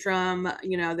temper tantrum,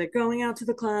 they're going out to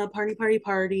the club, party, party,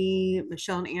 party.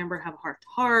 Michelle and Amber have a heart to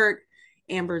heart.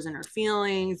 Amber's in her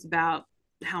feelings about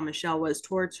how Michelle was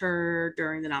towards her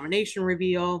during the nomination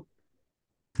reveal.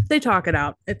 They talk it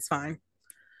out. It's fine.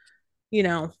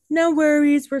 No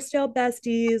worries. We're still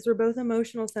besties. We're both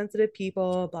emotional, sensitive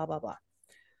people, blah, blah, blah.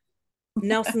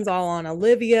 Nelson's all on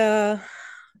Olivia,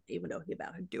 even though he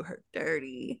about to do her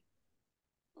dirty.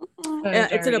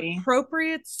 It's an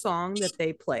appropriate song that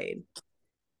they played.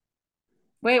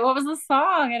 Wait, what was the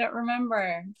song? I don't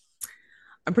remember.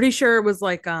 I'm pretty sure it was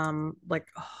like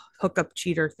hookup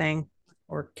cheater thing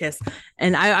or kiss.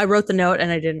 And I wrote the note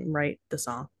and I didn't write the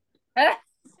song.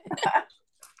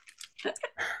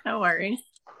 No worries.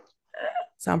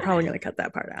 So I'm probably gonna cut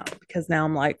that part out because now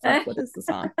I'm like, fuck, what is the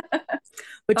song?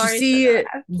 But you see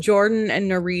Jordan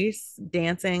and Nerys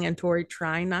dancing and Tori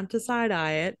trying not to side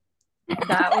eye it.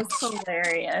 That was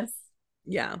hilarious.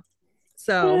 Yeah.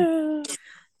 So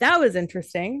that was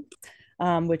interesting.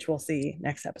 Which we'll see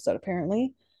next episode,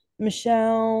 apparently.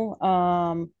 Michelle,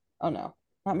 oh no,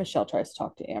 not Michelle tries to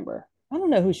talk to Amber. I don't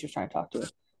know who she was trying to talk to.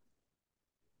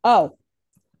 Oh,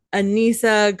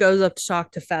 Anissa goes up to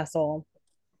talk to Fessel.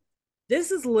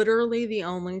 This is literally the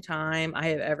only time I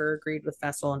have ever agreed with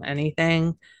Fessel on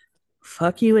anything.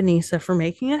 Fuck you, Anissa, for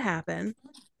making it happen.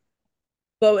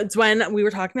 But it's when we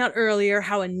were talking about earlier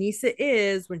how Anissa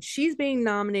is when she's being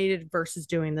nominated versus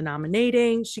doing the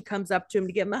nominating. She comes up to him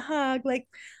to give him a hug, like,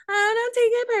 I don't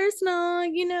take it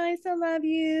personal. I still love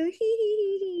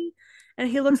you. And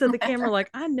he looks at the camera like,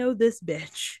 I know this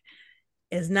bitch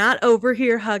is not over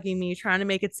here hugging me, trying to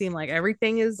make it seem like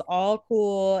everything is all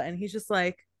cool. And he's just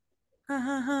like, ha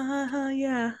ha ha ha ha,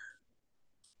 yeah.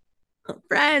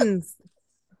 Friends.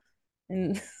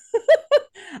 And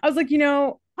I was like,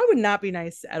 I would not be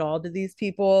nice at all to these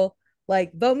people.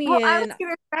 Like, vote me in. I was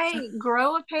gonna say,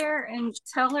 grow a pair and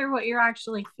tell her what you're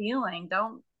actually feeling.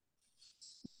 Don't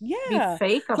be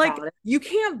fake about it. You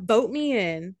can't vote me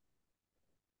in,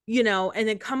 and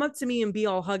then come up to me and be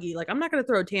all huggy. Like, I'm not gonna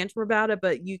throw a tantrum about it,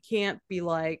 but you can't be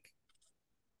like,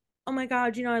 oh my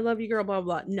God, I love you, girl, blah,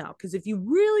 blah. No, because if you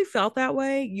really felt that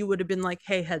way, you would have been like,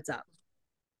 hey, heads up.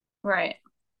 Right.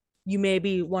 You may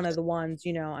be one of the ones,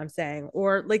 I'm saying,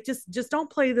 or like, just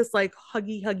don't play this like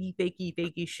huggy,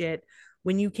 fakey shit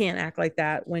when you can't act like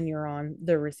that when you're on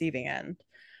the receiving end.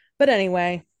 But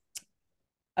anyway,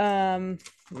 let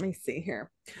me see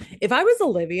here. If I was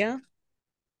Olivia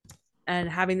and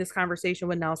having this conversation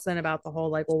with Nelson about the whole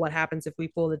like, well, what happens if we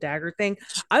pull the dagger thing?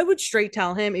 I would straight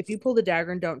tell him, if you pull the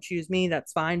dagger and don't choose me,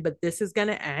 that's fine, but this is going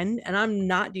to end and I'm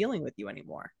not dealing with you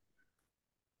anymore.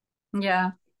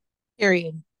 Yeah.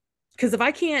 Period. Because if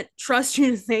I can't trust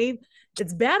you to save,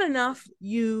 it's bad enough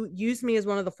you used me as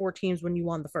one of the 4 teams when you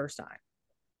won the first time.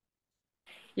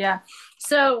 Yeah.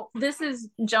 So this is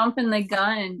jumping the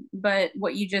gun, but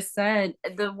what you just said,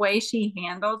 the way she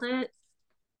handled it,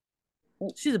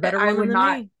 She's a better I woman would than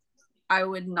not. me. I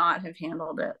would not have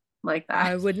handled it like that.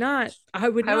 I would not. I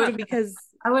would I would not have. because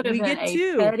I would have we been get a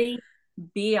to. petty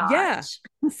Yeah, biatch.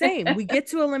 same. We get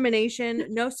to elimination.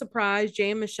 No surprise.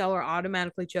 Jay and Michelle are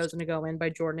automatically chosen to go in by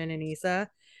Jordan and Anissa.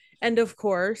 And of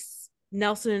course,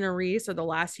 Nelson and Aris are the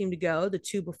last team to go. The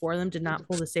two before them did not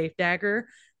pull the safe dagger.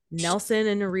 Nelson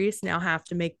and Aris now have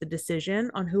to make the decision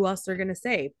on who else they're going to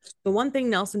save. The one thing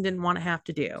Nelson didn't want to have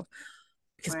to do,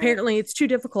 because Right. apparently it's too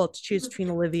difficult to choose between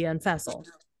Olivia and Fessel.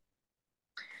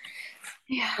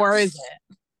 Yeah. Or is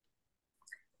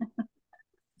it?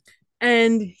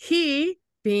 And he,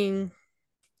 being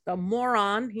the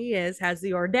moron he is, has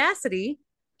the audacity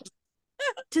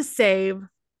to save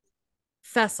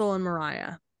Fessel and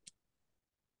Mariah.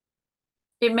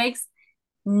 It makes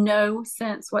no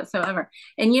sense whatsoever.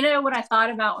 And you know what I thought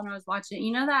about when I was watching?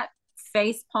 You know that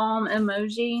face palm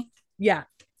emoji? Yeah,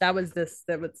 that was this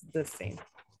scene.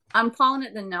 I'm calling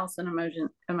it the Nelson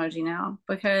emoji now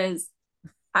because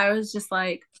I was just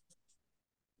like,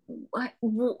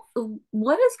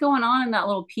 what is going on in that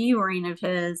little pea ring of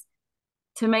his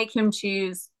to make him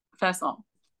choose Fessel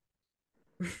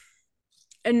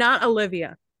And not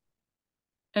Olivia.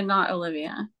 and not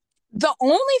Olivia? The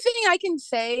only thing I can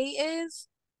say is,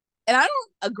 and I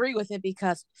don't agree with it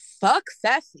because fuck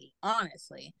Fessy,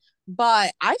 honestly,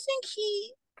 but I think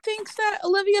he thinks that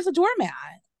Olivia's a doormat.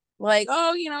 Like,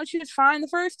 oh, you know, she was fine the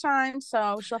first time,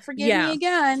 so she'll forgive me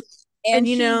again. And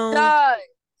you she know,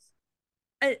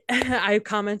 does. I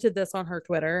commented this on her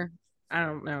Twitter. I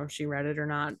don't know if she read it or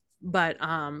not, but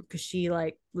because she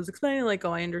like was explaining like,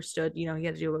 oh, I understood, you know, he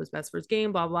had to do what was best for his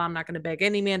game, blah blah. I'm not going to beg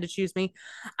any man to choose me.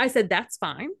 I said that's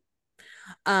fine.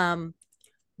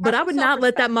 But I would not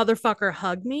let that motherfucker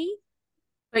hug me.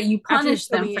 But you punish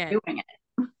them for doing it.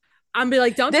 I'm be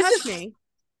like, don't touch me.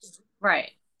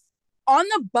 Right. On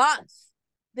the bus,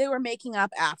 they were making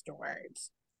up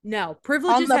afterwards. No,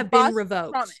 privileges have been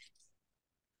revoked.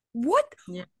 What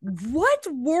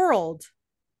world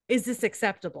is this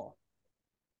acceptable?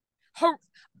 I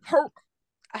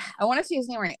want to say his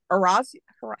name right. Horacio.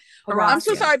 I'm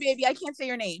so sorry, baby. I can't say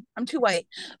your name. I'm too white.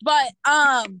 But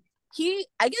I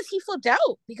guess he flipped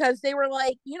out because they were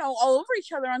like, you know, all over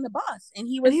each other on the bus, and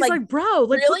he's like, bro,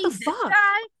 like, really, what the fuck?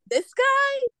 This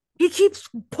guy. He keeps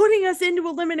putting us into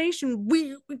elimination.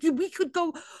 We could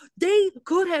go. They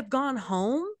could have gone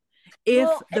home if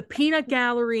the peanut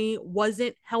gallery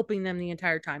wasn't helping them the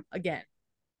entire time. Again.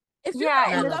 And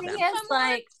the thing is,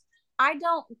 like, I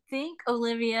don't think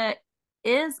Olivia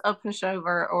is a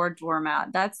pushover or a doormat.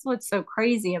 That's what's so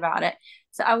crazy about it.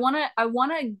 So I want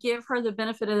to give her the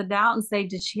benefit of the doubt and say,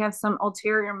 did she have some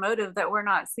ulterior motive that we're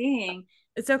not seeing?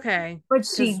 It's okay, but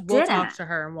she didn't. We'll talk to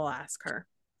her and we'll ask her.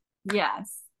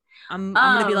 Yes, I'm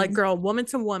gonna be like, girl, woman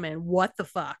to woman, what the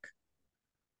fuck?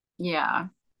 Yeah.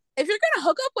 If you're gonna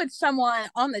hook up with someone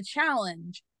on the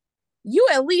challenge, you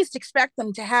at least expect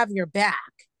them to have your back.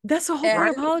 That's the whole part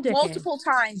of holiday multiple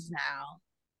times now.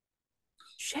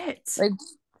 Shit. Like,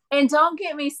 and don't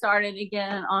get me started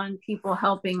again on people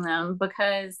helping them,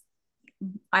 because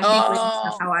I think we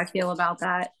know how I feel about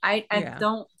that. I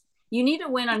don't. You need to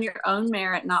win on your own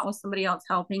merit, not with somebody else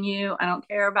helping you. I don't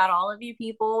care about all of you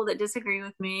people that disagree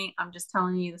with me. I'm just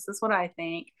telling you, this is what I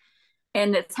think.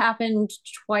 And it's happened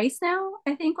twice now,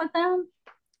 I think, with them.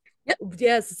 Yep.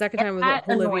 Yeah, it's the second time with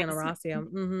Olivia and Horacio.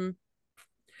 Mm-hmm.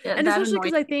 Yeah, and especially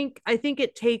because I think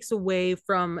it takes away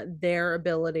from their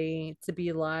ability to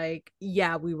be like,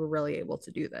 yeah, we were really able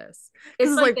to do this.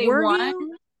 It's like they won,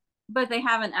 but they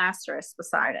have an asterisk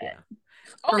beside it.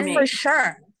 Yeah. For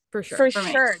sure. For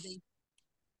sure.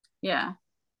 Yeah.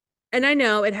 And I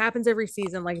know it happens every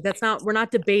season. Like, we're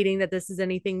not debating that this is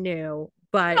anything new,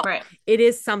 but it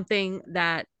is something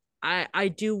that I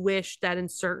do wish that in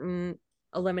certain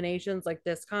eliminations like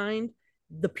this kind,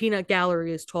 the peanut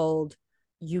gallery is told,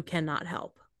 you cannot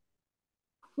help.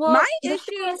 Well, my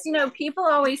issue is, you know, people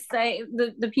always say,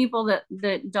 the people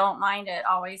that don't mind it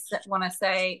always want to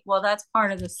say, well, that's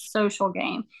part of the social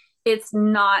game. It's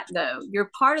not, though.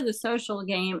 You're part of the social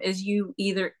game is you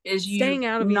staying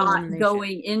out of not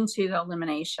going into the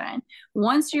elimination.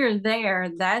 Once you're there,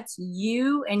 that's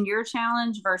you and your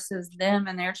challenge versus them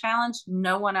and their challenge.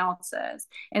 No one else is,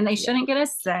 and they shouldn't get a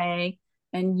say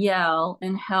and yell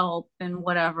and help and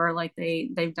whatever like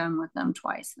they've done with them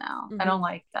twice now. Mm-hmm. I don't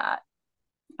like that.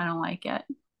 I don't like it.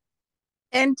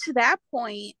 And to that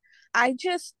point, I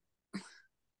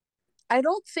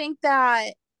don't think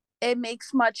that it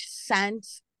makes much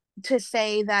sense to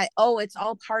say that, oh, it's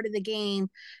all part of the game.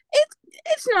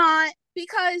 It's not,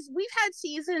 because we've had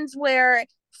seasons where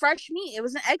fresh meat, it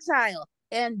was an exile,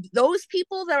 and those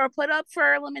people that were put up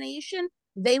for elimination,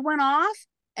 they went off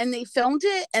and they filmed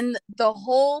it, and the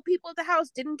whole people at the house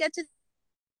didn't get to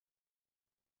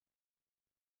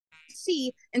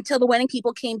see until the wedding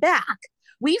people came back.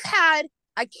 We've had,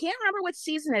 I can't remember what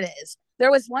season it is. There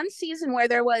was one season where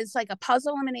there was like a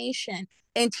puzzle elimination,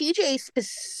 and TJ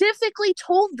specifically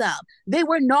told them they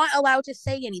were not allowed to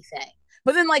say anything.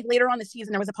 But then, like later on the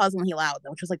season, there was a puzzle and he allowed them,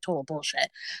 which was like total bullshit.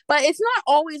 But it's not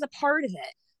always a part of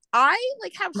it. I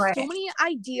like have so many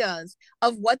ideas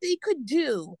of what they could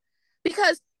do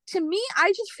because to me,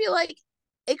 I just feel like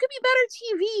it could be better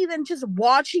TV than just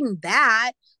watching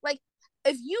that. Like,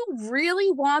 if you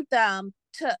really want them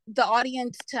to the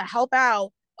audience to help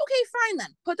out, okay, fine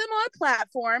then. Put them on a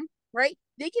platform, right?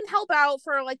 They can help out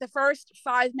for like the first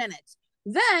 5 minutes.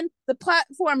 Then the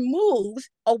platform moves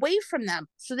away from them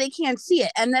so they can't see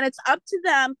it. And then it's up to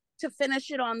them to finish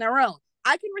it on their own.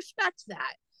 I can respect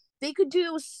that. They could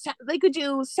do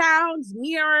sounds,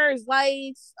 mirrors,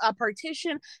 lights, a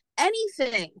partition,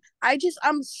 anything.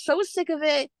 I'm so sick of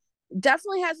it.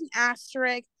 Definitely has an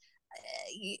asterisk.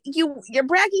 You're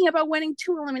bragging about winning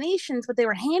 2 eliminations, but they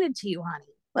were handed to you, honey.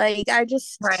 Like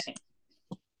right.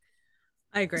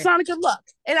 I agree. It's not a good look,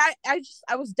 and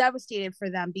I was devastated for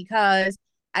them because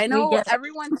I know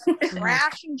everyone's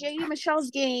trashing JD Michelle's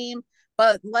game,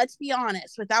 but let's be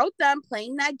honest, without them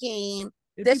playing that game,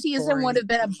 this season would have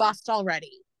been a bust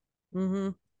already. Mm-hmm.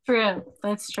 True,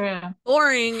 that's true.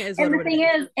 Boring is what and the thing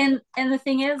is, and the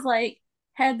thing is, like,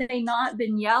 had they not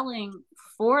been yelling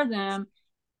for them,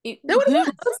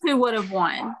 who would have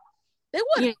won? They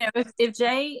would. You know, if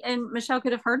Jay and Michelle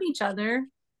could have hurt each other,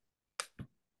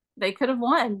 they could have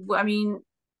won. I mean,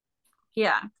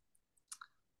 yeah, I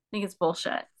think it's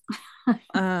bullshit.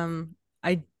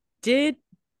 I did.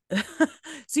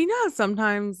 So you know how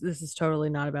sometimes this is totally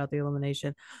not about the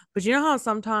elimination, but you know how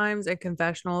sometimes at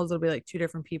confessionals it'll be like 2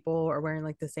 different people are wearing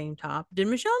like the same top. Did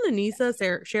Michelle and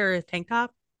Anissa share a tank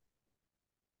top?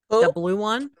 Who? The blue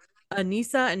one,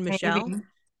 Anissa and Michelle. Maybe.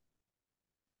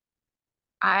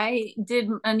 I did.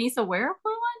 Anissa wear a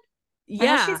blue one?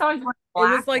 Yeah, she's always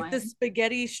wearing it was like the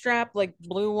spaghetti strap, like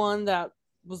blue one that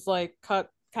was like cut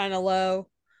kind of low,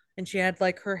 and she had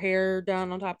like her hair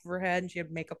down on top of her head, and she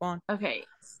had makeup on. Okay,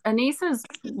 Anissa's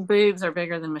boobs are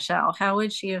bigger than Michelle. How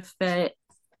would she have fit?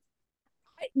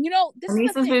 You know,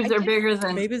 Anissa's boobs are bigger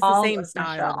than maybe it's the same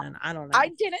style. Then I don't know. I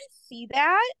didn't see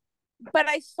that, but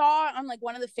I saw on like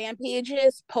one of the fan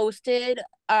pages posted.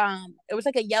 It was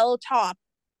like a yellow top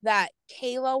that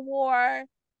Kayla wore.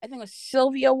 I think it was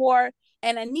Sylvia wore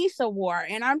and Anissa wore,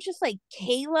 and I'm just like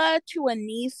Kayla to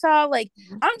Anissa. Like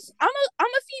I'm a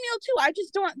female too. I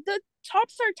just don't. The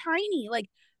tops are tiny. Like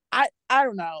I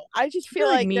don't know. I just feel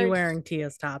like me wearing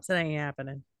Tia's tops. It ain't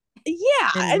happening.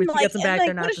 Yeah, and like, gets them back,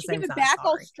 they're not the same size. Back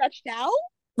all stretched out.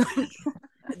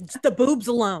 The boobs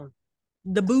alone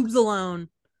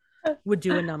would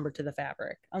do a number to the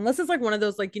fabric, unless it's like one of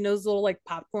those, like, you know, those little like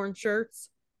popcorn shirts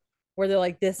where they're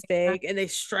like this big and they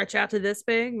stretch out to this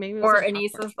big. Maybe or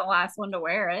Anissa's the last one to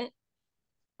wear it.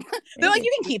 They're like,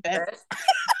 you can keep it.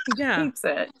 Yeah, keeps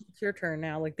it. It's your turn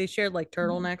now. Like they shared like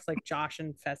turtlenecks, like Josh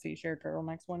and Fessy shared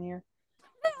turtlenecks one year.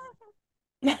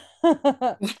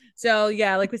 So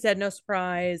yeah, like we said, no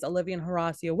surprise. Olivia and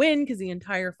Horacio win because the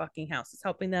entire fucking house is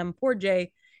helping them. Poor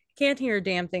Jay can't hear a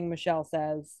damn thing Michelle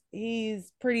says.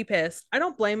 He's pretty pissed. I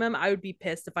don't blame him. I would be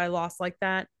pissed if I lost like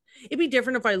that. It'd be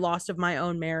different if I lost of my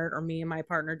own merit or me and my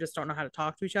partner just don't know how to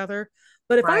talk to each other.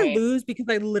 But if I lose because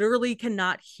I literally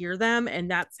cannot hear them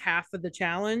and that's half of the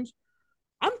challenge,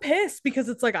 I'm pissed because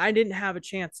it's like I didn't have a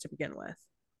chance to begin with.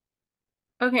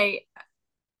 Okay.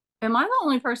 Am I the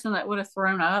only person that would have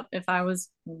thrown up if I was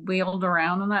wheeled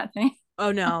around on that thing?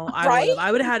 Oh no,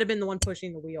 I would have had to been the one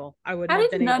pushing the wheel. I would. How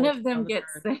did none of them get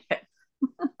sick?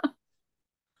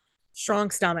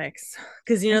 Strong stomachs,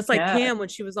 because you know it's like Pam when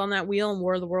she was on that wheel and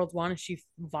War of the Worlds won, and she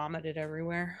vomited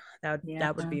everywhere. That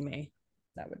would be me.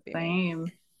 That would be same.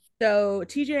 Me. So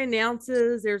TJ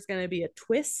announces there's going to be a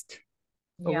twist,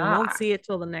 but we won't see it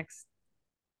till the next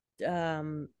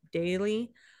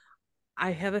daily.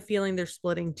 I have a feeling they're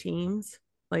splitting teams.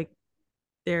 Like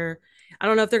I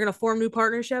don't know if they're going to form new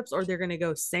partnerships or they're going to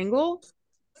go single,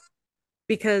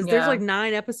 because there's like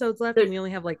 9 episodes left and we only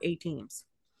have like 8 teams.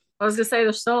 I was going to say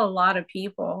there's still a lot of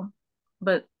people,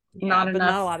 but not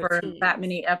enough for that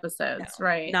many episodes. No.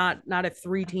 Right. Not if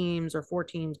 3 teams or 4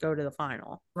 teams go to the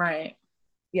final. Right.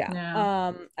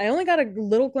 Yeah. I only got a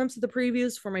little glimpse of the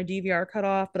previews for my DVR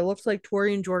cutoff, but it looks like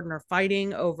Tori and Jordan are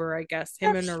fighting over, I guess,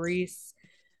 him and Nerys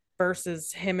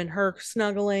versus him and her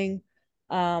snuggling.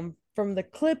 From the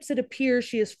clips, it appears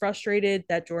she is frustrated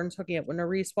that Jordan's hooking up with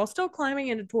Nerys while still climbing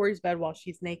into Tori's bed while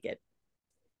she's naked.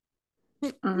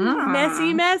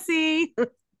 Messy.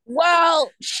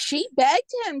 Well, she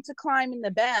begged him to climb in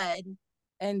the bed,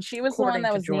 and she was the one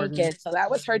that was naked, so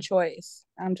that was her choice.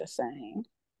 I'm just saying.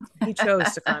 He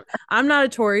chose to climb. I'm not a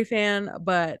Tori fan,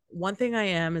 but one thing I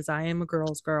am is I am a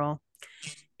girl's girl.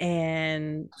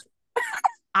 And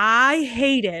I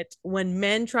hate it when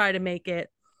men try to make it,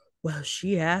 well,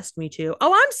 she asked me to.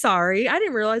 Oh, I'm sorry. I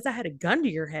didn't realize I had a gun to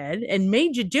your head and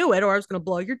made you do it, or I was going to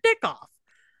blow your dick off.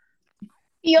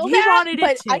 Feel he that, wanted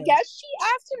but it too. I guess she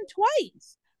asked him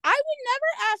twice. I would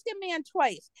never ask a man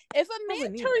twice. If a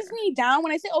man turns me down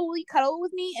when I say, "Oh, will you cuddle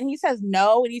with me?" and he says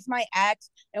no, and he's my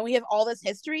ex, and we have all this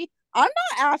history, I'm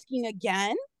not asking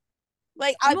again.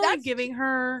 Like I'm only giving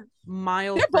her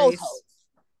mild. They're both hoes.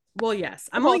 Well, yes,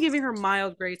 I'm only giving her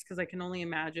mild grace because I can only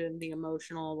imagine the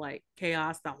emotional like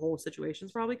chaos that whole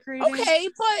situation's probably creating. Okay,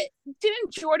 but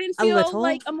didn't Jordan feel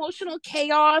like emotional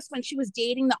chaos when she was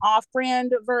dating the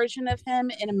off-brand version of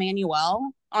him in Emmanuel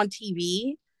on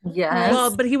TV? Yes.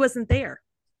 Well, but he wasn't there.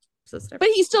 So but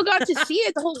he still got to see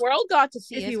it. The whole world got to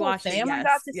see it. His whole family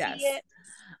got to see it.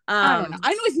 I don't know.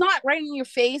 I know it's not right in your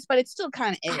face, but it still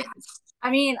kind of is.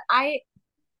 I mean,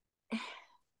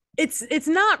 it's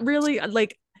not really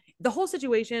like the whole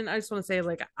situation. I just want to say,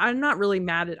 like, I'm not really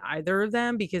mad at either of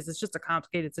them because it's just a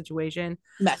complicated situation.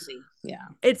 Messy. Yeah.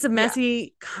 It's a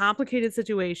messy, complicated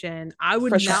situation. I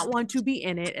would not want to be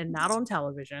in it and not on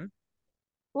television.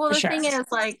 Well, the thing is,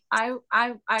 like,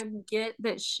 I get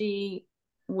that she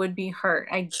would be hurt.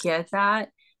 I get that.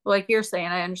 Like you're saying,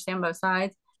 I understand both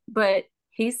sides, but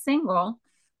he's single.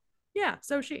 Yeah,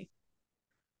 so she.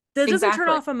 That doesn't turn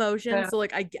off emotions. So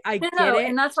like I get it.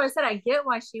 And that's why I said I get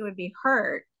why she would be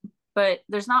hurt, but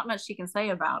there's not much she can say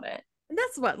about it. And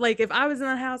that's what, like, if I was in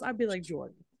that house, I'd be like,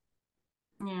 Jordan.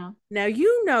 Yeah. Now,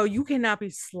 you cannot be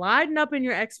sliding up in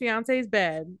your ex-fiance's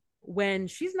bed when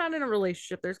she's not in a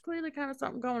relationship. There's clearly kind of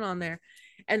something going on there.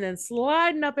 And then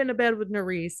sliding up into bed with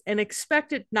Nerys and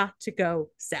expect it not to go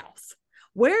south.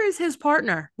 Where is his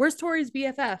partner? Where's Tori's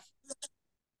BFF?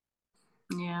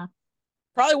 Yeah.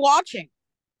 Probably watching.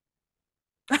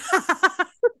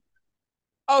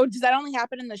 Oh, does that only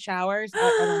happen in the showers?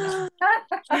 I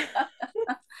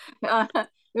don't know.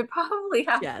 It probably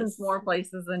happens more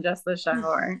places than just the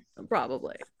shower.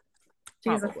 Probably.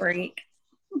 She's a freak.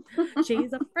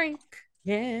 She's a freak.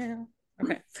 Yeah.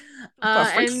 Okay.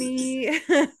 And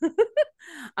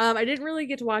I didn't really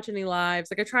get to watch any lives.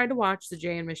 Like I tried to watch the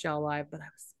Jay and Michelle live, but I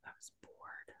was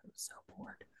bored. I was so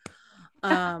bored.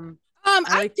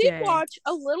 I did watch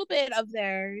a little bit of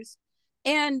theirs,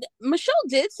 and Michelle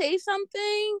did say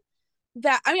something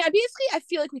that I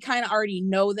feel like we kind of already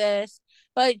know this,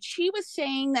 but she was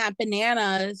saying that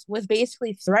Bananas was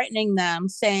basically threatening them,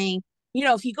 saying, you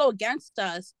know, if you go against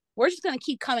us, we're just going to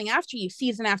keep coming after you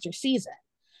season after season.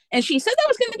 And she said that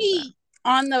was going to be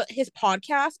on his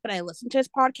podcast, but I listened to his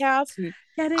podcast.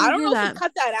 I don't know if he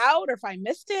cut that out or if I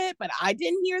missed it, but I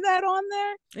didn't hear that on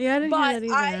there. Yeah, I didn't hear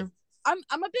that either.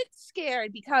 I'm a bit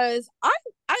scared because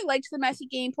I liked the messy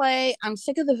gameplay. I'm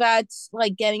sick of the vets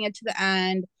like getting it to the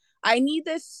end. I need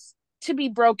this to be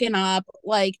broken up.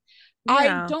 Like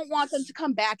I don't want them to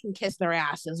come back and kiss their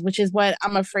asses, which is what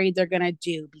I'm afraid they're gonna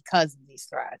do because of these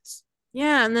threats.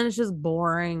 Yeah, and then it's just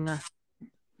boring.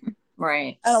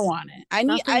 Right. I don't want it. I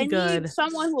need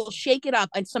someone who will shake it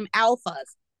up and some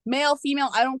alphas. Male, female,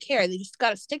 I don't care. They just got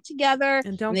to stick together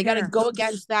and they got to go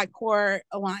against that core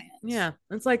alliance. Yeah.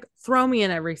 It's like, throw me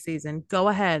in every season. Go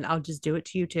ahead. I'll just do it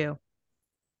to you too.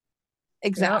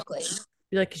 Exactly. Yep.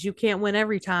 Be like, because you can't win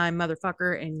every time,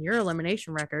 motherfucker, and your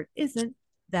elimination record isn't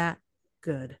that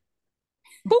good.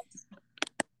 Boop.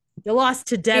 You lost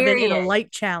to Devin in a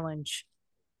light challenge.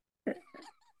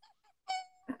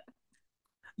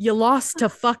 You lost to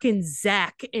fucking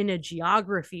Zach in a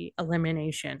geography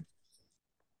elimination.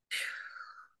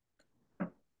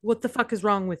 What the fuck is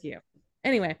wrong with you?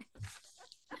 Anyway,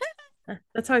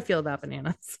 that's how I feel about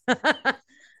Bananas.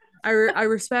 I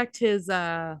respect his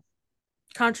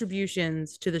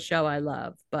contributions to the show I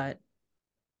love, but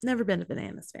never been a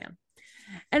Bananas fan.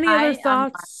 Any other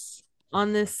thoughts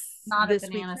on this week's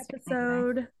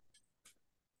episode?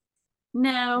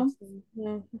 No.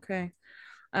 Okay.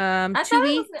 I thought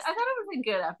it was a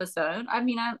good episode. I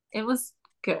mean, it was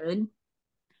good.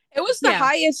 It was the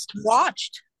highest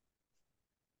watched.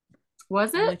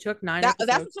 Was it? Only took 9 that's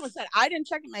what someone said. I didn't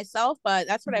check it myself, but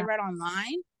that's what I read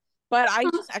online. But I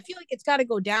feel like it's got to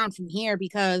go down from here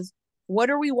because what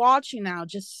are we watching now?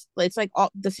 Just it's like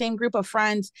the same group of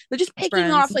friends. They're just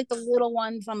picking off like the little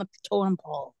ones on the totem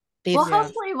pole. Well,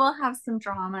 hopefully we'll have some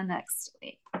drama next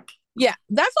week. Yeah,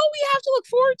 that's all we have to look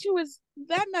forward to is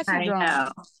that messy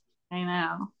drama. I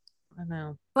know. I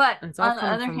know. But And it's all on the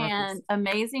coming other from hand, rookies.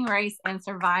 Amazing Race and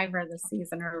Survivor this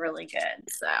season are really good.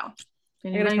 So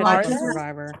if I gotta anybody catch up on watches it,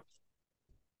 Survivor.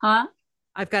 huh?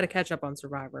 I've got to catch up on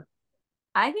Survivor.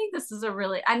 I think this is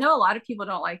I know a lot of people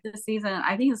don't like this season.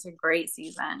 I think it's a great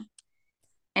season.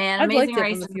 And I've liked Amazing it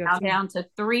Race from the is few I've now seen. down to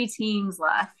 3 teams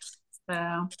left.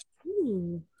 So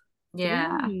Ooh,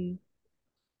 yeah. 3.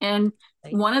 And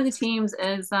one of the teams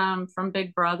is from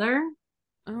Big Brother.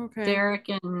 Okay. Derek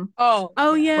and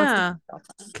oh yeah.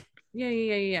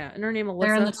 Yeah. And her name Alyssa.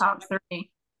 They're in the top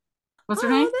 3. What's her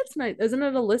Oh, name? that's nice. Isn't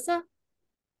it Alyssa?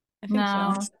 I think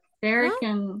No, so. Derek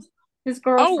and his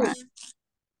girlfriend.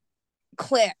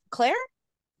 Claire?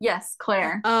 Yes,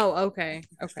 Claire. Oh, okay.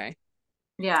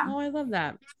 Yeah. Oh, I love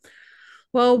that.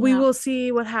 Well, we Yeah. will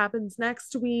see what happens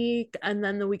next week, and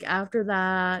then the week after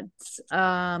that,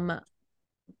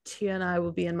 Tia and I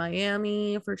will be in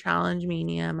Miami for Challenge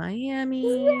Mania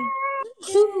Miami. Yay!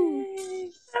 So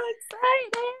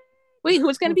excited. Wait,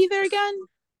 who's going to be there again?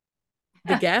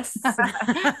 The guests.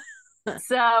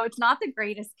 So it's not the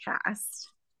greatest cast.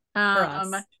 For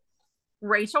us.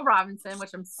 Rachel Robinson,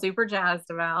 which I'm super jazzed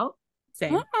about.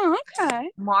 Same. Oh, okay.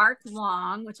 Mark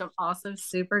Long, which I'm also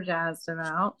super jazzed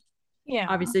about. Yeah.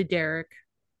 Obviously, Derek.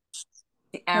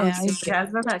 I'm super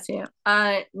jazzed about that too.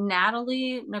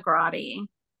 Natalie Negrotti.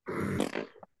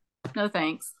 No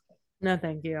thanks. No,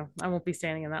 thank you. I won't be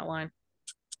standing in that line.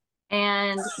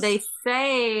 And they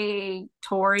say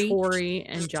Tori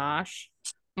and Josh.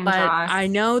 And but Josh. I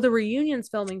know the reunion's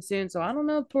filming soon, so I don't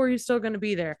know if Tori's still going to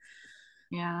be there.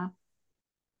 Yeah.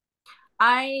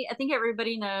 I think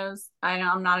everybody knows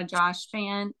I'm not a Josh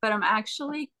fan, but I'm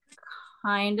actually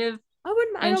kind of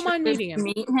I don't mind meeting him.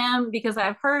 Meet him because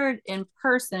I've heard in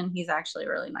person he's actually a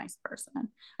really nice person.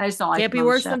 I just don't like Can't be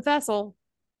worse than Fessel.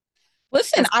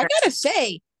 Listen, I gotta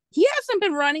say, he hasn't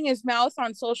been running his mouth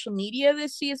on social media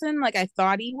this season like I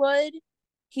thought he would.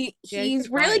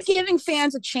 He's really giving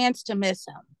fans a chance to miss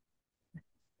him.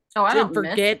 Oh, I don't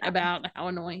forget about how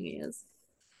annoying he is.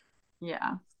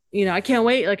 Yeah. You know, I can't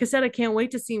wait. Like I said, I can't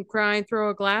wait to see him cry and throw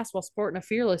a glass while sporting a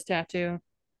Fearless tattoo.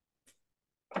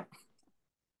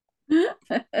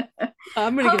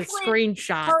 I'm going to get a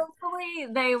screenshot. Hopefully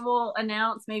they will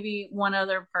announce maybe one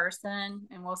other person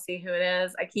and we'll see who it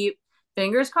is. I keep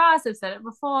fingers crossed. I've said it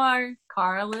before.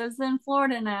 Cara lives in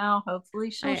Florida now.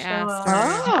 Hopefully she'll show up.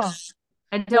 Oh.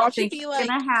 I don't think it's going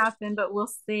to happen, but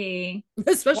we'll see.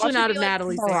 Especially not if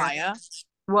Natalie's Mariah.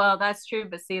 Well, that's true,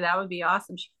 but see, that would be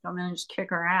awesome. She could come in and just kick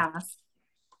her ass.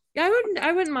 Yeah,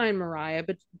 I wouldn't mind Mariah,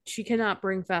 but she cannot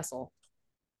bring Fessel.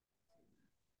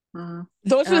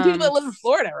 Those are the people that live in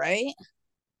Florida, right?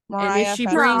 Mariah,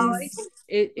 and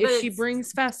if she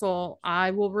brings Fessel,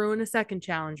 I will ruin a second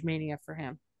Challenge Mania for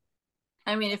him.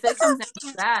 I mean, if it comes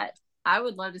down to that, I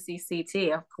would love to see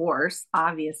CT, of course,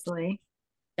 obviously.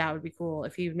 That would be cool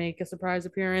if he'd make a surprise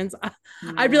appearance.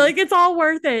 I'd be like, it's all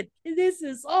worth it. This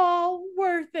is all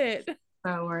worth it.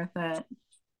 So worth it.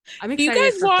 I'm excited. Do you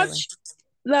guys watch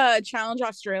the Challenge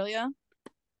Australia?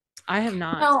 I have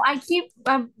not. No,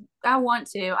 I want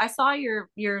to. I saw your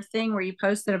thing where you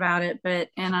posted about it, but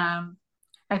I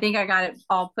think I got it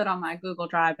all put on my Google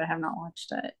Drive, but I have not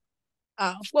watched it.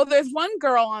 Oh, well, there's one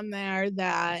girl on there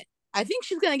that I think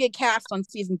she's gonna get cast on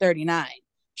season 39.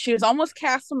 She was almost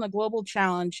cast on the Global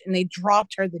Challenge, and they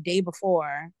dropped her the day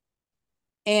before.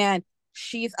 And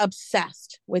she's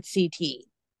obsessed with CT.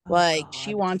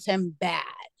 She wants him bad.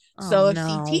 So if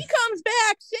CT comes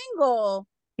back single,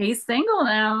 he's single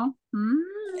now.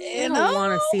 I don't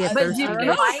want to see it.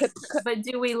 But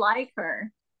do we like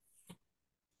her?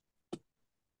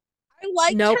 I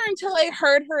liked her until I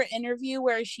heard her interview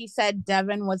where she said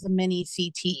Devin was a mini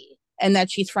CT and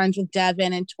that she's friends with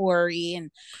Devin and Tori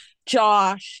and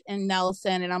Josh and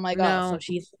Nelson. And I'm like, so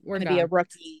she's going to be a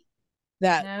rookie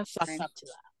that sucks up to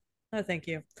that. No, thank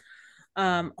you.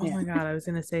 Oh my God, I was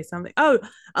going to say something. Oh,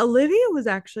 Olivia was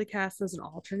actually cast as an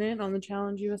alternate on the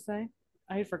Challenge USA.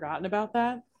 I had forgotten about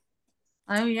that.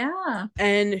 Oh yeah.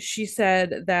 And she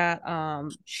said that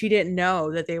she didn't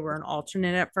know that they were an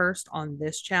alternate at first on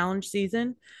this challenge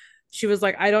season. She was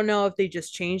like, I don't know if they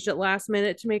just changed it last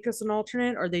minute to make us an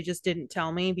alternate or they just didn't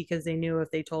tell me because they knew if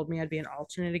they told me I'd be an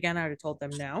alternate again, I would have told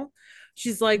them no.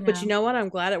 She's like, but you know what? I'm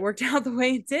glad it worked out the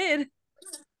way it did.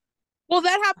 Well,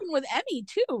 that happened with Emmy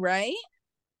too, right?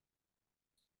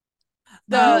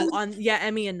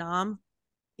 Emmy and Nam.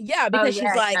 Yeah, because she's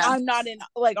like, I'm not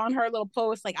on her little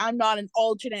post, like, I'm not an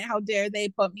alternate. How dare they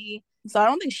put me? So I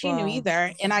don't think she knew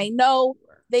either. And I know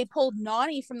they pulled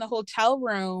Nani from the hotel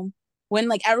room when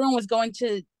everyone was going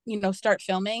to, start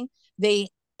filming. They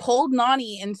pulled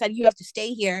Nani and said, you have to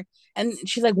stay here. And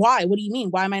she's like, why? What do you mean?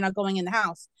 Why am I not going in the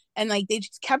house? and like they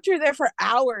just kept her there for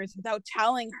hours without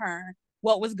telling her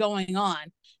what was going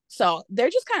on. So they're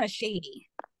just kind of shady.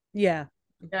 Yeah.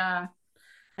 Yeah.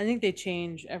 I think it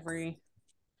changes every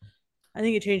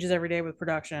day with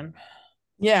production.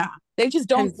 Yeah. They just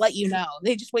don't let you know.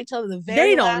 They just wait till the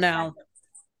very They don't last know.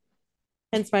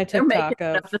 Hence my They're making TikTok it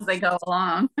of up as they go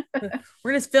along.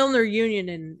 we're gonna film their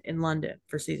union in London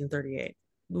for season 38.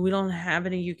 We don't have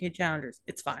any UK challengers.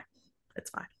 It's fine. It's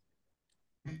fine.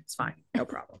 It's fine. No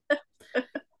problem.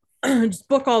 Just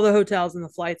book all the hotels and the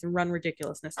flights and run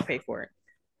ridiculousness to pay for it.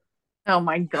 Oh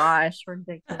my gosh,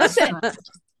 ridiculous. Listen,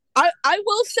 I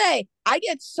will say I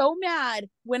get so mad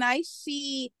when I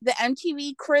see the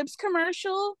MTV Cribs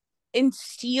commercial and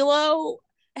Stilo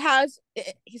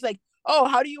he's like, oh,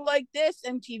 how do you like this,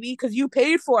 MTV? Because you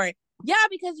paid for it. Yeah,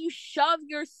 because you shove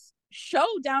your show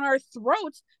down our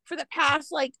throats for the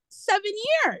past like 7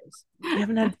 years. You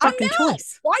haven't had a fucking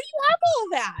choice. Why do you have all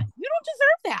that? You don't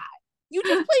deserve that. You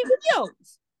just play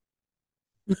videos.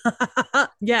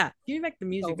 Yeah, you make the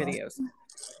music videos.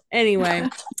 Anyway,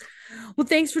 well,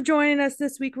 thanks for joining us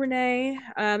this week, Renee.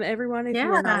 Everyone, if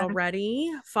you are not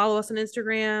already, follow us on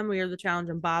Instagram. We are the Challenge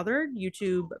Unbothered.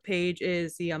 YouTube page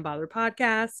is the Unbothered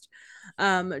Podcast.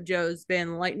 Joe's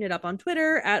been lighting it up on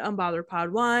Twitter at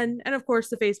UnbotheredPod1. And of course,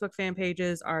 the Facebook fan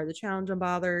pages are the Challenge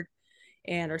Unbothered.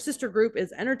 And our sister group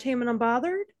is Entertainment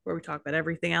Unbothered, where we talk about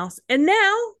everything else. And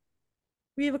now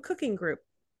we have a cooking group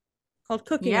called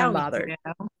Cooking Unbothered.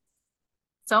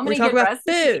 So many good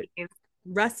recipes.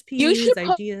 Recipes,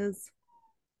 ideas.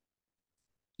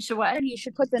 You should what? You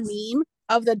should put the meme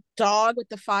of the dog with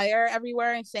the fire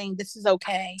everywhere and saying this is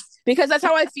okay, because that's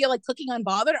how I feel like cooking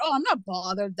unbothered. Oh, I'm not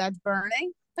bothered that's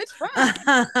burning. It's fine.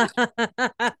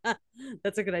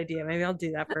 That's a good idea. Maybe I'll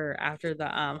do that for after the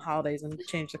holidays and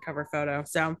change the cover photo.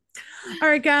 So, all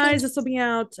right, guys, this will be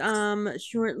out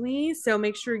shortly. So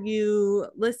make sure you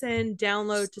listen,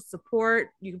 download to support.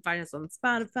 You can find us on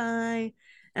Spotify,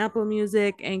 Apple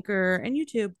Music, Anchor, and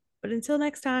YouTube. But until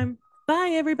next time,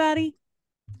 bye, everybody.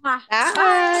 Bye.